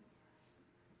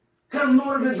 Because in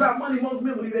order to drop money, most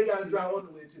men believe they got to drop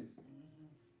underwear too.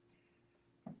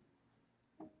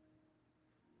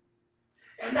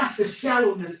 And that's the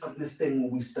shallowness of this thing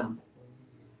when we stumble.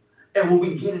 And when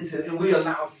we get into it and we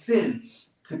allow sin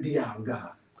to be our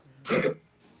God.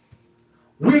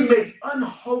 We make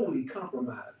unholy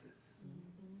compromises.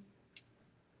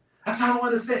 That's how I don't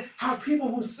understand how people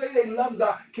who say they love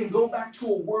God can go back to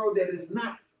a world that is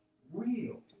not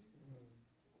real.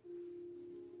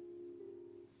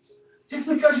 Just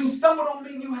because you stumble don't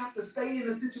mean you have to stay in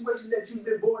a situation that you've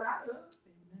been brought out of.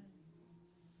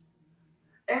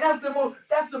 And that's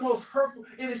the most hurtful,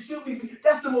 and it should be,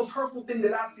 that's the most hurtful thing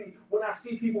that I see when I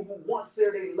see people who once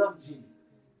said they love Jesus.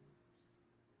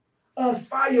 On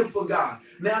fire for God.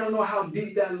 Now, I don't know how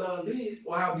deep that love is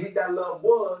or how deep that love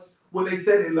was when they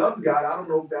said they loved God. I don't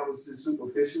know if that was just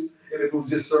superficial and if it was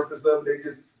just surface love.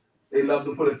 They loved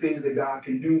him for the things that God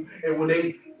can do. And when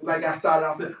they, like I started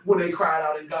out saying, when they cried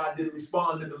out and God didn't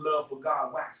respond, then the love for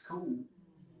God waxed cool.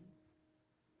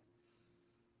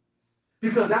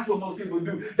 Because that's what most people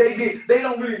do. They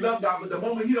don't really love God, but the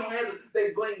moment he don't answer, they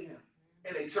blame him.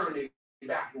 And they turn their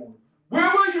back on him.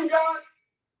 Where were you, God?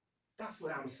 That's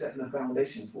what I was setting the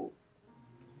foundation for.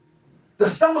 The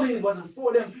stumbling wasn't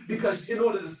for them because in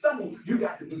order to stumble, you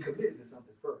got to be committed to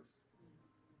something first.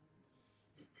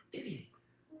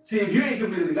 See, if you ain't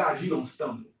committed to God, you don't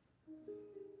stumble.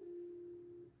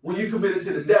 When you're committed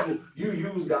to the devil, you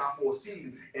use God for a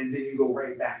season and then you go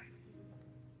right back.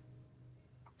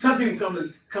 Some people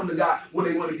come to God when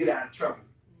they want to get out of trouble.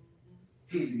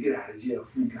 He's the get out of jail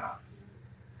free God.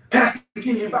 Pastor,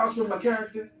 can you vouch for my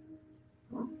character?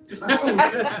 Huh?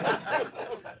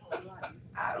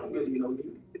 I don't really know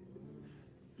you.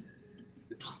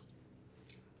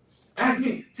 Ask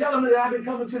me, tell them that I've been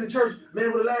coming to the church,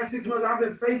 man, for the last 6 months, I've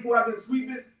been faithful, I've been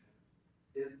sweeping.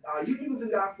 Are you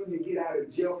using God for you to get out of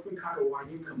jail free card, or are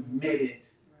you committed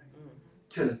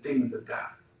to the things of God?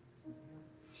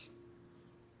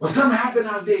 Well, something happened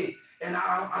out there, and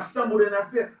I stumbled and I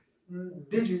fell.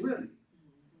 Did you really?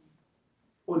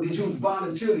 Or did you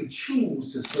voluntarily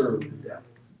choose to serve the devil?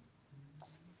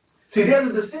 See, there's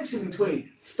a distinction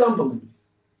between stumbling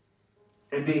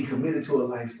and being committed to a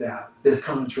lifestyle that's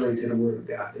contrary to the word of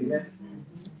God. Amen?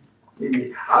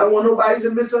 Amen. I don't want nobody to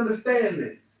misunderstand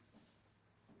this.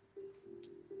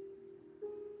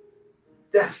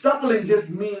 That stumbling just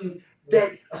means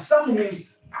that a stumble means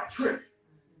I tripped.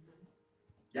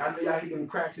 Y'all know y'all hit them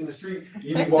cracks in the street.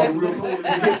 You be walking real cool and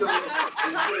you hit something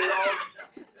and you play it off.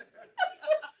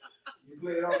 You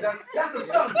play it off. That's a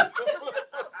stumble.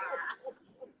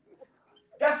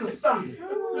 That's a stumble.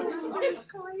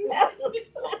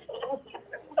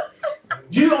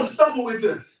 You don't stumble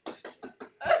into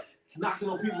knocking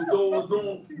on people's doors,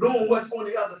 knowing what's on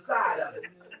the other side of it.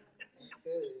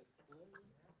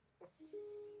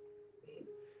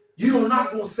 You don't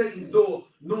knock on Satan's door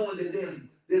knowing that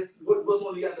there's what's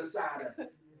on the other side of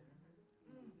it.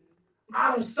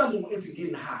 I don't stumble into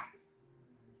getting high.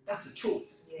 That's a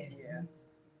choice.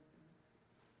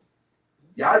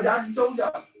 Yeah, I told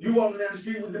y'all, you walking down the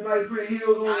street with the nice pretty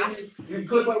heels on, you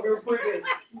clip up real quick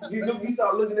and you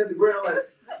start looking at the ground like,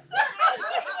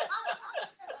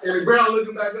 and the ground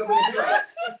looking back up and you like,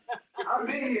 I've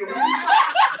been here.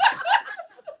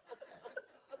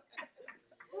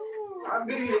 I've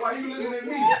been here. Why you looking at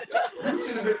me? You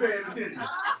should have been paying attention.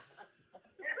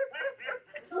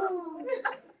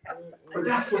 But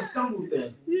that's what stumble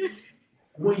does.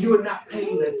 When you're not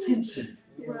paying attention.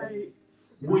 Right.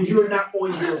 When you're not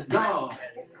on your guard.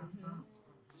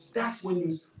 That's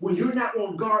when you're not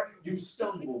on guard, you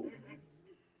stumble.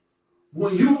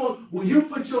 When you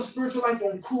put your spiritual life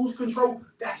on cruise control,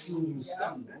 that's when you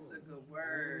stumble. That's a good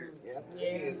word.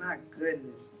 Yes, my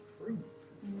goodness.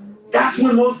 That's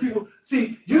when most people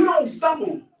see you don't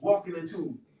stumble walking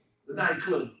into the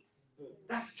nightclub.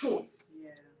 That's a choice.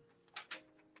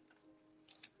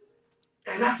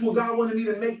 And that's what God wanted me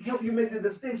to help you make the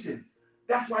distinction.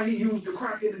 That's why he used the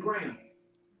crack in the ground.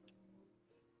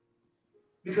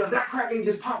 Because that crack ain't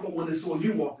just pop up when it's on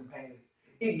you walking past.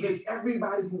 It gets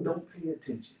everybody who don't pay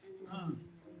attention.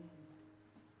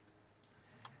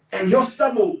 And your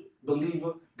stumble,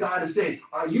 believer, God is saying,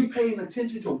 are you paying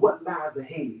attention to what lies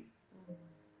ahead?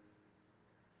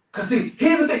 Because see,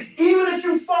 here's the thing. Even if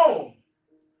you fall,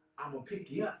 I'm going to pick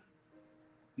you up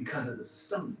because of the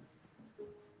stumble.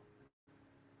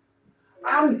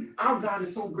 Our God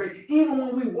is so great. Even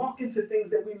when we walk into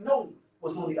things that we know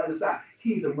what's on the other side,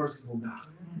 he's a merciful God.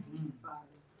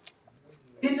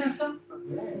 Isn't that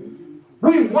something?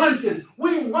 We run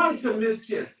to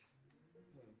mischief.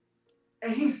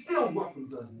 And he still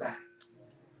welcomes us back.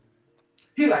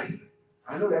 He like,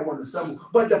 I know that wasn't a stumble,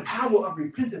 but the power of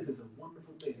repentance is a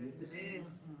wonderful thing. It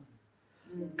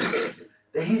is.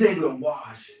 That he's able to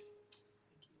wash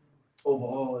over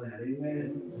all of that.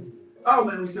 Amen. Oh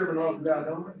man, we serve an awesome God,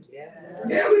 don't we?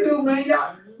 Yeah, we do, man.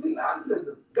 Y'all,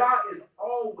 listen. God is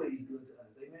always good to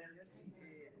us. Amen.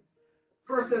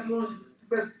 1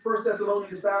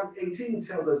 Thessalonians 5:18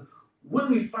 tells us,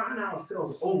 when we find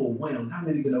ourselves overwhelmed, how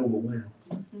many get overwhelmed?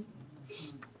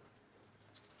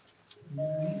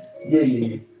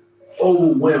 Yeah.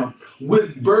 Overwhelmed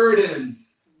with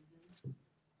burdens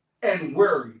and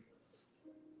worry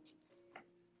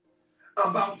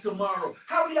about tomorrow.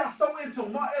 How are y'all so into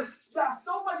tomorrow? Y'all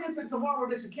so much into tomorrow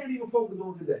that you can't even focus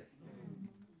on today.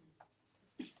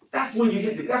 That's when you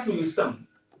hit it. That's when you stumble.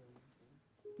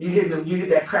 You hit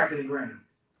that crack in the ground.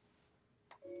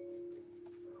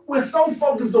 We're so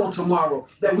focused on tomorrow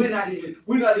that we're not even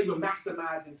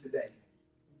maximizing today.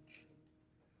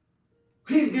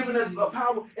 He's given us a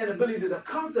power and ability to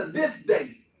conquer this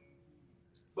day.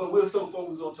 But we're so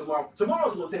focused on tomorrow.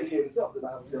 Tomorrow's going to take care of itself, the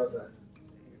Bible tells us.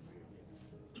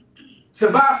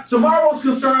 Tomorrow's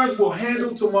concerns will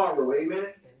handle tomorrow.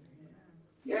 Amen?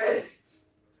 Yeah.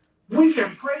 We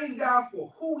can praise God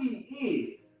for who he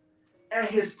is and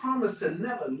his promise to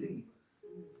never leave us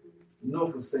nor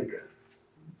forsake us.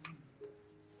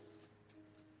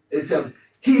 It tells us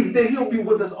he'll be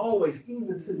with us always,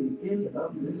 even to the end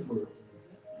of this world.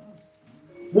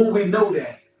 When we know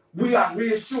that, we are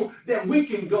reassured that we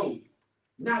can go.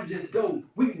 Not just go,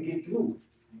 we can get through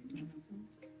it.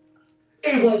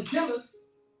 It won't kill us.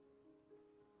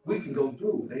 We can go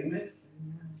through it. Amen?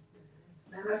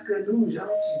 Man, that's good news, y'all.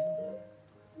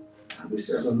 We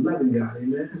serve a loving God.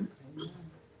 Amen?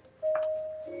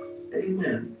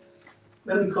 Amen.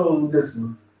 Let me close with this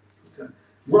one.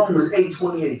 Romans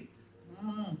 8:28.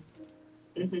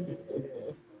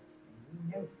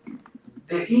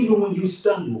 That even when you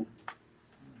stumble,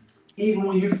 even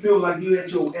when you feel like you're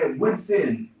at wit's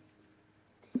end,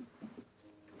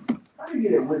 how do you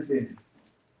get at wit's end?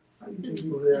 How do you see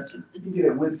people there? You get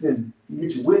at wit's end. You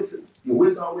get your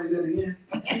wits always at the end.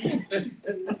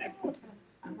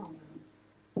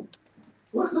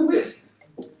 What's the wits?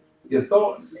 Your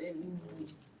thoughts.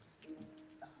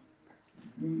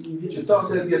 You get your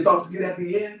thoughts get at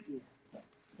the end.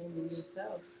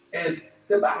 And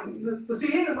the Bible, but see,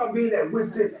 here's about being at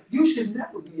wit's end. You should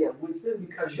never be at wit's end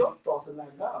because your thoughts are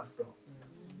not God's thoughts.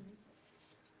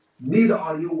 Neither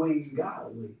are your ways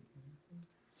God's ways.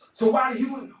 So why do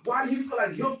you feel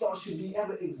like your thoughts should be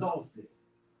ever exhausted?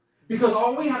 Because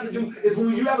all we have to do is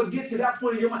when you ever get to that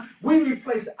point in your mind, we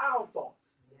replace our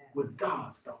thoughts with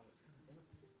God's thoughts.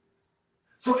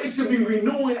 So it should be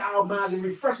renewing our minds and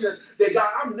refreshing us that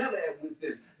God, I'm never at wit's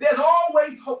end. There's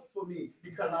always hope for me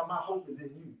because my hope is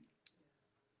in you.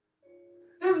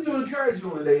 This is to encourage you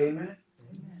on the day, amen?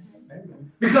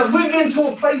 Amen. Because we're getting to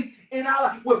a place in our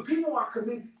life where people are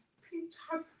committing.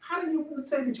 How do you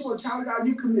say that you're a child of God?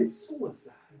 You commit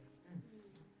suicide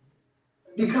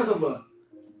because of a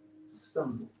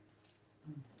stumble,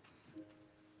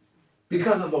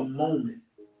 because of a moment.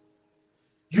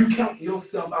 You count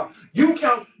yourself out. You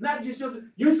count not just yourself.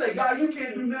 You say, God, you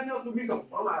can't do nothing else with me, so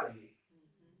I'm out of here.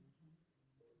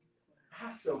 How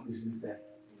selfish is that?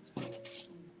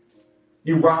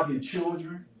 You rob your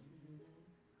children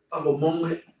of a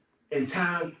moment in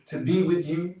time to be with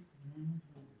you,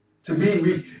 to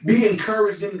be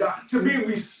encouraged in God, to be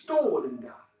restored in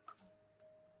God.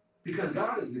 Because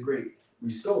God is the great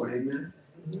restorer, amen?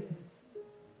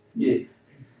 Yeah.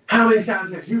 How many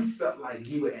times have you felt like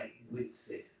you were at wit's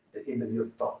end, the end of your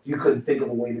thought? You couldn't think of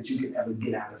a way that you could ever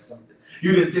get out of something.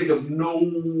 You didn't think of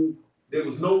there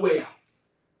was no way out.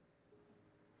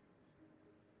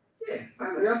 Yeah,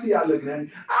 I see y'all looking at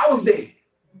me. I was there.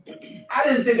 I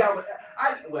didn't think I would.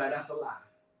 Well, that's a lie.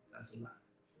 That's a lie.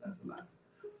 That's a lie.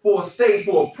 For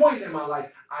a point in my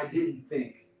life, I didn't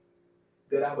think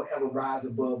that I would ever rise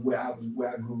above where I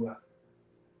grew up.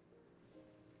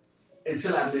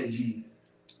 Until I met Jesus.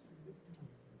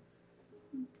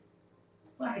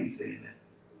 Well, I ain't saying that.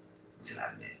 Until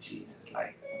I met Jesus.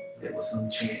 Like, there was some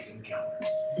chance encounter.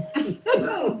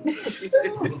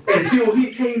 Until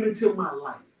he came into my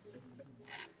life.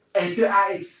 Until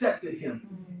I accepted him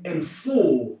in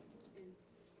full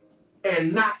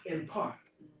and not in part.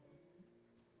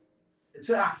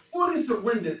 Until I fully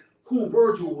surrendered who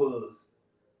Virgil was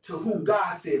to who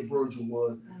God said Virgil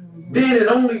was. Then and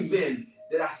only then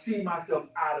did I see myself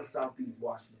out of Southeast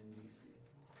Washington, D.C.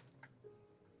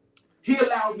 He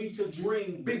allowed me to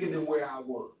dream bigger than where I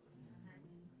was.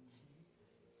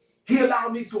 He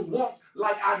allowed me to walk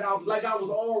like I was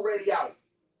already out.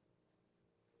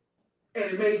 And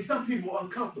it made some people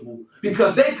uncomfortable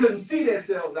because they couldn't see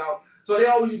themselves out. So they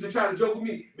always used to try to joke with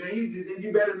me. Man,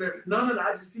 you better than that. No,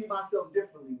 I just see myself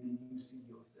differently than you see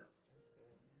yourself.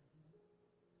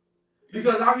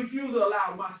 Because I refuse to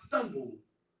allow my stumble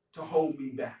to hold me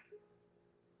back.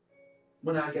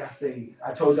 When I got saved,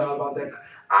 I told y'all about that.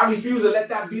 I refuse to let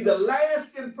that be the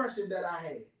last impression that I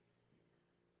had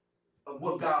of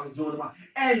what God was doing in my life.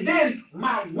 And then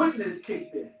my witness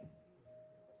kicked in.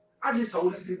 I just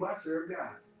told these people I serve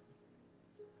God.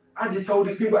 I just told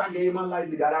these people I gave my life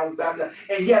to God. I was baptized.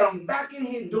 And yet I'm back in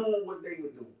here doing what they were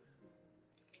doing.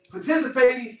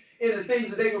 Participating in the things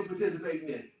that they were participating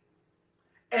in.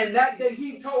 And that day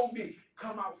he told me,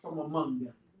 come out from among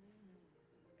them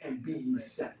and be ye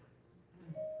separate,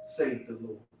 saith the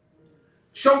Lord.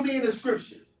 Show me in the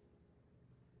scripture.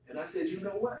 And I said, you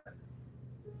know what?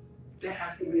 There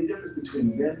has to be a difference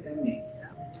between them and me.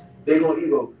 They're going to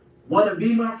either want to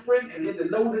be my friend and get to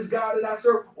know this God that I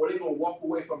serve, or they're going to walk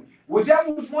away from me. Which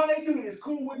one they do is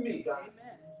cool with me, God.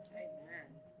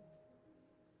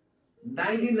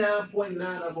 Amen.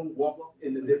 99.9 of them walk up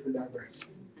in a different direction.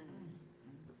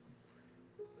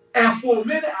 And for a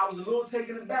minute, I was a little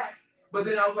taken aback. But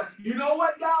then I was like, you know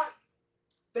what, God?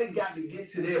 They got to get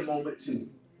to their moment too.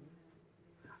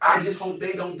 I just hope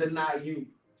they don't deny you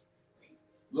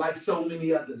like so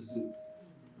many others do.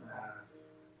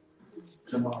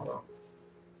 Tomorrow.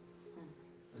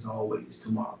 It's always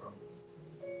tomorrow.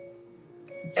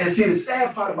 And see, the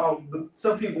sad part about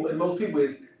some people and most people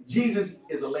is Jesus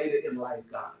is a later in life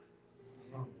God.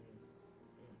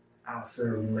 I'll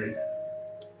serve him later.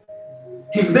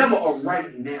 He's never a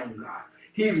right now God.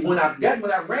 He's when I've done all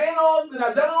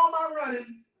my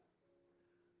running,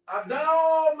 I've done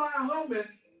all my humming,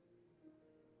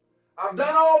 I've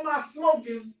done all my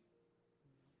smoking,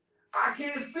 I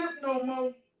can't sip no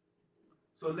more.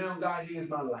 So now God, here's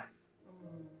my life.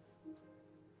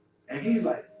 And he's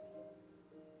like,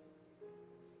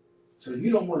 so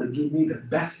you don't want to give me the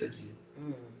best of you.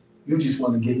 You just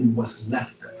want to give me what's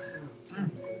left of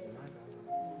it.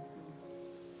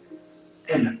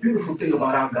 And the beautiful thing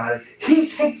about our God is he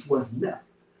takes what's left,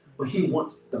 but he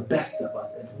wants the best of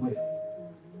us as well.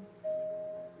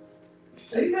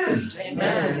 Amen.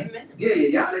 Amen. Yeah,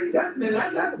 y'all think that's good.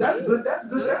 That's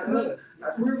good.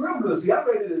 That's real good. See,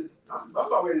 I'm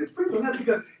about ready to preach on that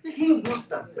because he wants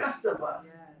the best of us.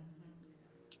 Yes.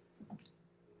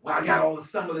 Well, I got all the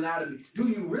stumbling out of me. Do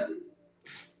you really?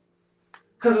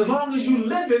 Because as long as you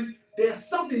living, there's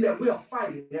something that we're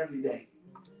fighting every day.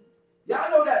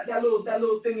 Y'all know that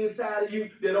little thing inside of you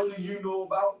that only you know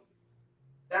about?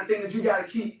 That thing that you got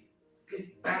to keep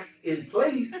back in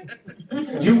place.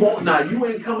 You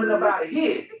ain't coming up out of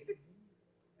here.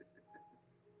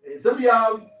 And some of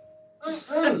y'all,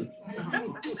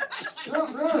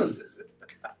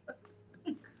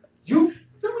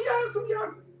 Some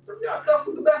of y'all cuss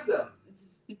with the best of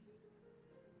them.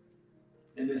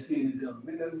 And then Stephen tell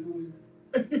me, that's food.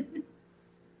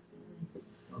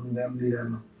 And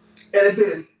it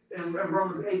says in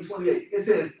Romans 8:28, it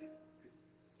says,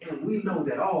 and we know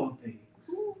that all things.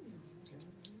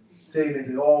 Say it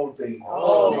into all things.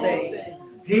 All things.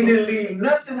 He didn't leave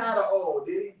nothing out of all,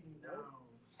 did he? No.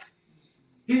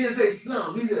 He didn't say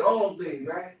some. He said all things,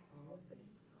 right?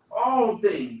 All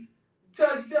things.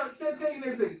 Tell your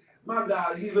neighbor, say, my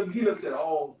God, he looks at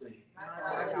all things.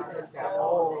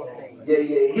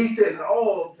 Yeah. He said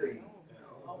all things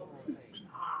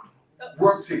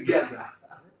work together.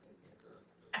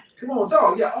 Come on,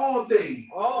 talk. Yeah, all things.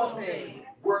 All things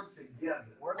work together.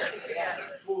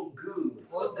 For good.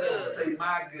 For good. Say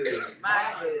my good.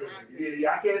 My good.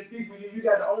 Yeah, I can't speak for you. You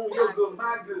got to own your good,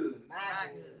 my good. My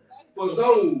good. For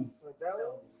those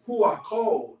who are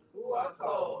called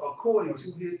according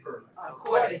to his purpose.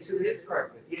 According to his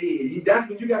purpose. Yeah, that's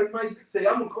when you got to say,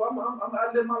 I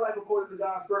live my life according to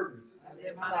God's purpose. I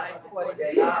live my life according to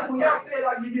Yeah, God's when y'all purpose. say it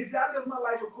like you did, say, I live my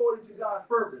life according to God's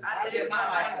purpose. I live my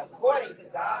life according to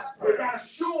God's But purpose. that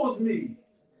assures me.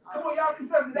 Come on, y'all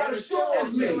confess it. That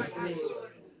assures me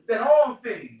That all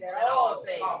things all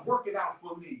things are working out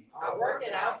for me. are working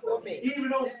out for me. Even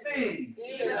those things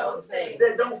Even those things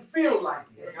that don't feel like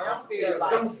it, that don't feel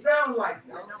like don't it, sound like it,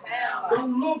 don't sound like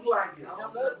don't look like it,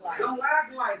 don't look like it, don't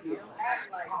act like it, don't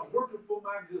act like are working for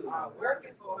my good. are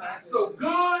working for my good. So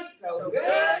good, So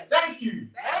good. thank you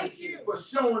Thank you for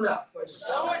showing up for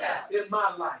showing up in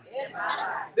my life. in my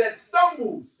life. That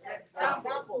stumbles That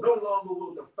stumbles no longer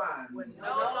will define me, will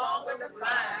no longer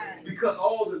define me. because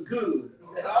all the good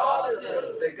Because all the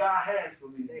good that God has for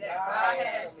me that God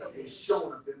has for me is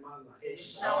showing up in my life. is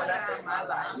showing up in my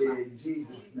life. Yeah, in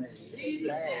Jesus' name. In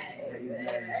Jesus' name.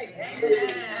 Amen.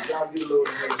 Amen. Y'all give a little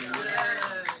amen.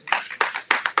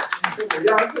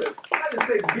 Y'all good. I didn't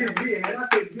say give me, and I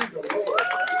said give the Lord.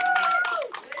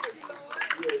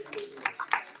 Yeah.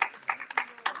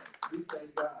 We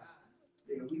thank God.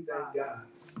 Yeah, we thank God.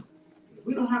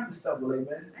 We don't have to stumble,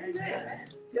 amen. Amen.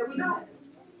 Yeah, we don't.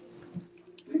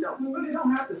 We really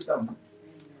don't have to stumble.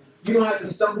 You don't have to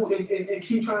stumble and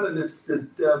keep trying to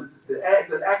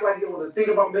act like you want to think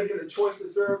about making a choice to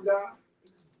serve God.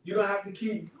 You don't have to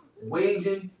keep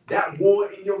waging that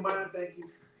war in your mind, thank you.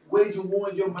 Waging war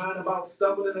in your mind about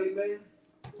stumbling, amen.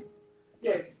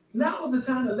 Yeah, now is the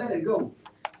time to let it go.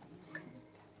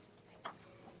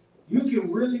 You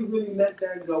can really, really let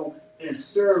that go and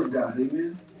serve God,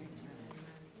 amen.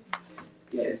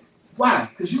 Yeah. Why?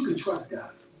 Because you can trust God.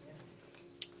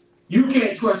 You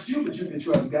can't trust you, but you can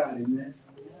trust God, amen.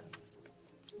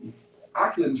 I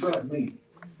couldn't trust me.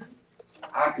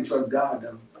 I can trust God,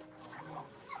 though.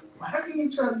 How can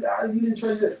you trust God if you didn't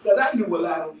trust God? Because I knew what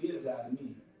lied on the inside of me.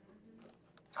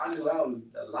 I knew I was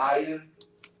a liar.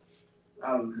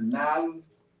 I was conniving.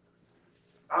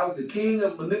 I was the king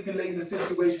of manipulating the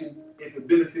situation if it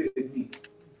benefited me.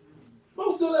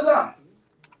 Most of us are.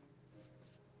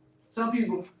 Some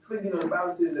people, the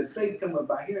Bible says that faith comes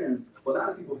by hearing. For a lot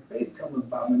of people, faith comes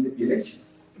by manipulation.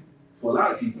 For a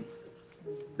lot of people,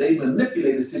 they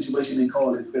manipulate the situation and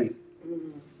call it faith.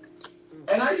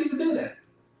 And I used to do that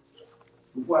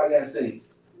before I got saved.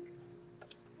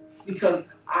 Because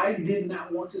I did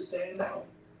not want to stand out.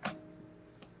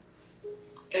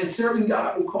 And serving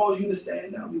God will cause you to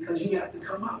stand out because you have to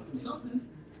come out from something.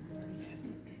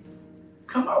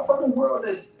 Come out from a world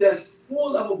that's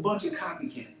full of a bunch of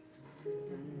copycats.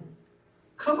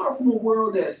 Come out from a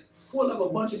world that's full of a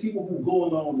bunch of people who go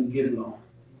along and get along.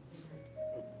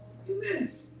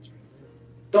 Amen.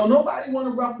 Don't nobody want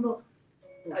to ruffle up.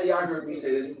 Y'all heard me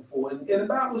say this before, and the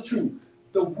Bible's true.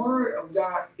 The word of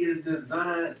God is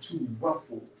designed to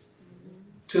ruffle,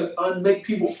 to make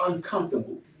people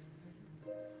uncomfortable.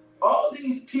 All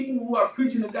these people who are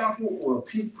preaching the gospel or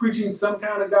preaching some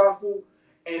kind of gospel,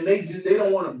 and they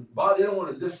don't want to bother, they don't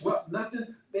want to disrupt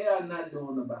nothing, they are not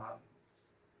doing the Bible.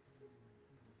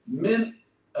 Men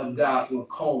of God were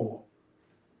called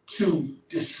to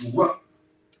disrupt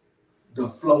the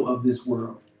flow of this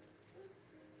world.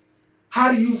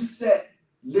 How do you set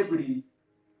liberty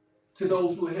to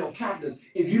those who are held captive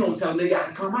if you don't tell them they got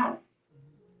to come out?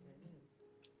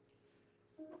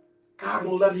 God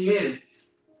won't let me in.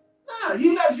 Nah,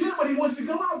 he loves you, but he wants you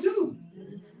to come out too.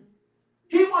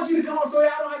 He wants you to come out so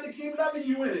I don't have to keep loving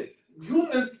you in it.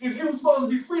 If you're supposed to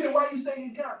be free, then why you stay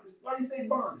in captive? Why you stay in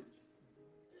bondage?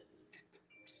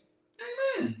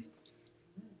 Amen.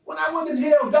 When I went to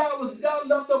jail, God loved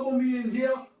up on me in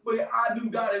jail, but I knew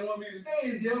God didn't want me to stay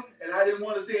in jail, and I didn't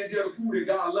want to stay in jail to prove that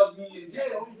God loved me in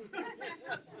jail.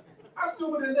 How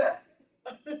stupid is that?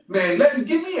 Man,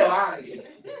 get me out of here.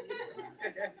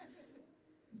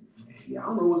 Yeah, I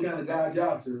don't know what kind of God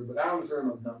y'all serve, but I don't serve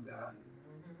no dumb God.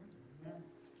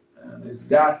 This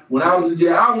guy, when I was in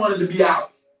jail, I wanted to be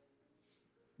out.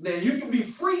 Now you can be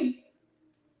free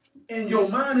in your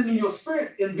mind and in your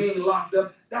spirit in being locked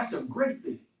up. That's a great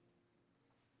thing.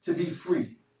 To be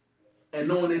free. And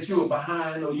knowing that you are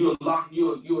behind or you're locked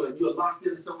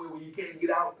in somewhere where you can't get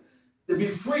out. To be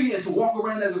free and to walk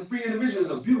around as a free individual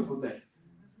is a beautiful thing.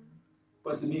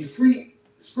 But to be free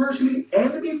spiritually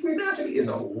and to be free naturally is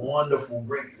a wonderful,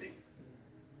 great thing.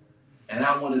 And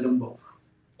I wanted them both.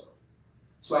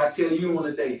 So I tell you on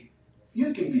a day,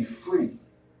 you can be free,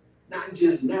 not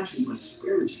just naturally, but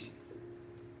spiritually.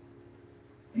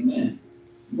 Amen.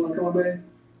 You want to come on, baby?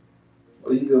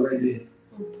 Or you can go right there.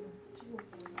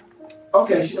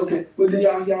 Okay, okay. Well, then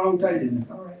y'all hold tight then.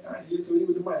 All right. Yeah, so you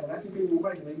with the mic. When I see people with the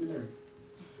mic, they make me nervous.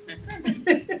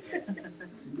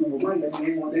 See people with the mic,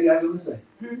 they got something to say.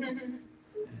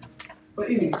 But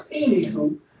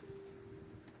anywho,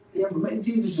 yeah, but make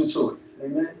Jesus your choice.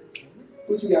 Amen.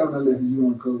 What you got on the list you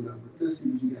want to close out with? Let's see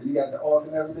what you got. You got the altar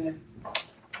and everything?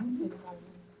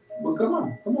 Well, come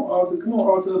on,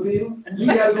 altar appeal. You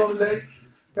got it on today.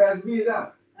 Pastor B is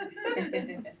out.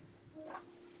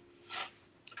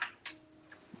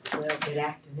 Well, good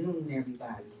afternoon,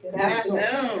 everybody. Good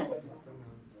afternoon.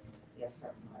 Yes,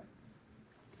 sir.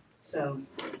 So,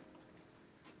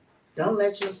 don't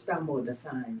let your stumble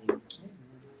define you.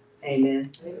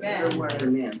 Amen. Amen.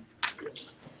 Amen.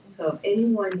 So, if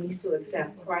anyone needs to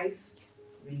accept Christ,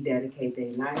 rededicate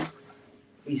their life,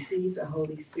 receive the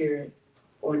Holy Spirit,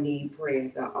 or need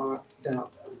prayer, the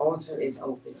altar is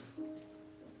open.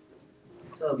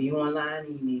 So, if you're online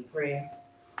and you need prayer,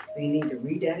 or you need to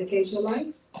rededicate your life,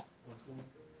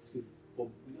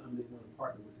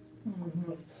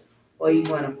 or you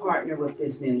want to partner with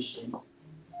this ministry,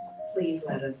 please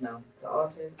let us know. The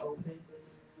altar is open.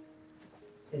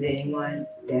 Is there anyone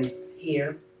that's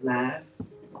here live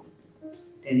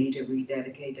that need to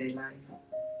rededicate their life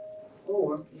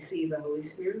or receive the Holy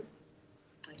Spirit?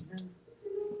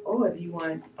 Or if you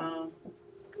want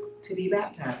to be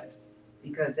baptized,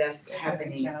 because that's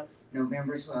happening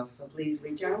November 12th. So please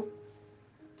reach out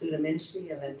to the ministry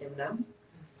and let them know.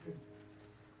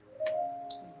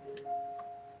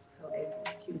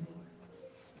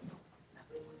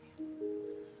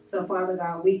 So, Father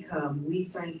God, we come. We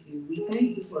thank you. We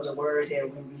thank you for the word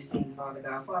that we received, Father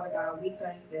God. Father God, we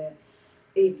thank that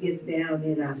it gets down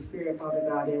in our spirit, Father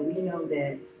God, and we know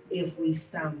that if we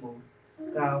stumble,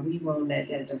 God, we won't let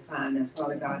that define us,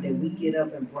 Father God, that we get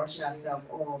up and brush ourselves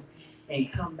off and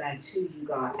come back to you,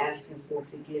 God, asking for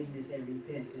forgiveness and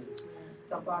repentance.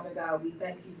 So, Father God, we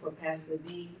thank you for Pastor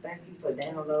B. Thank you for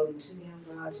downloading to him,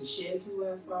 God, to share to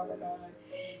us, Father God.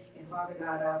 And Father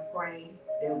God, I pray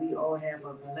that we all have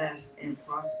a blessed and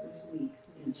prosperous week.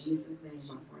 In Jesus' name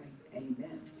I pray.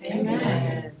 Amen. Amen.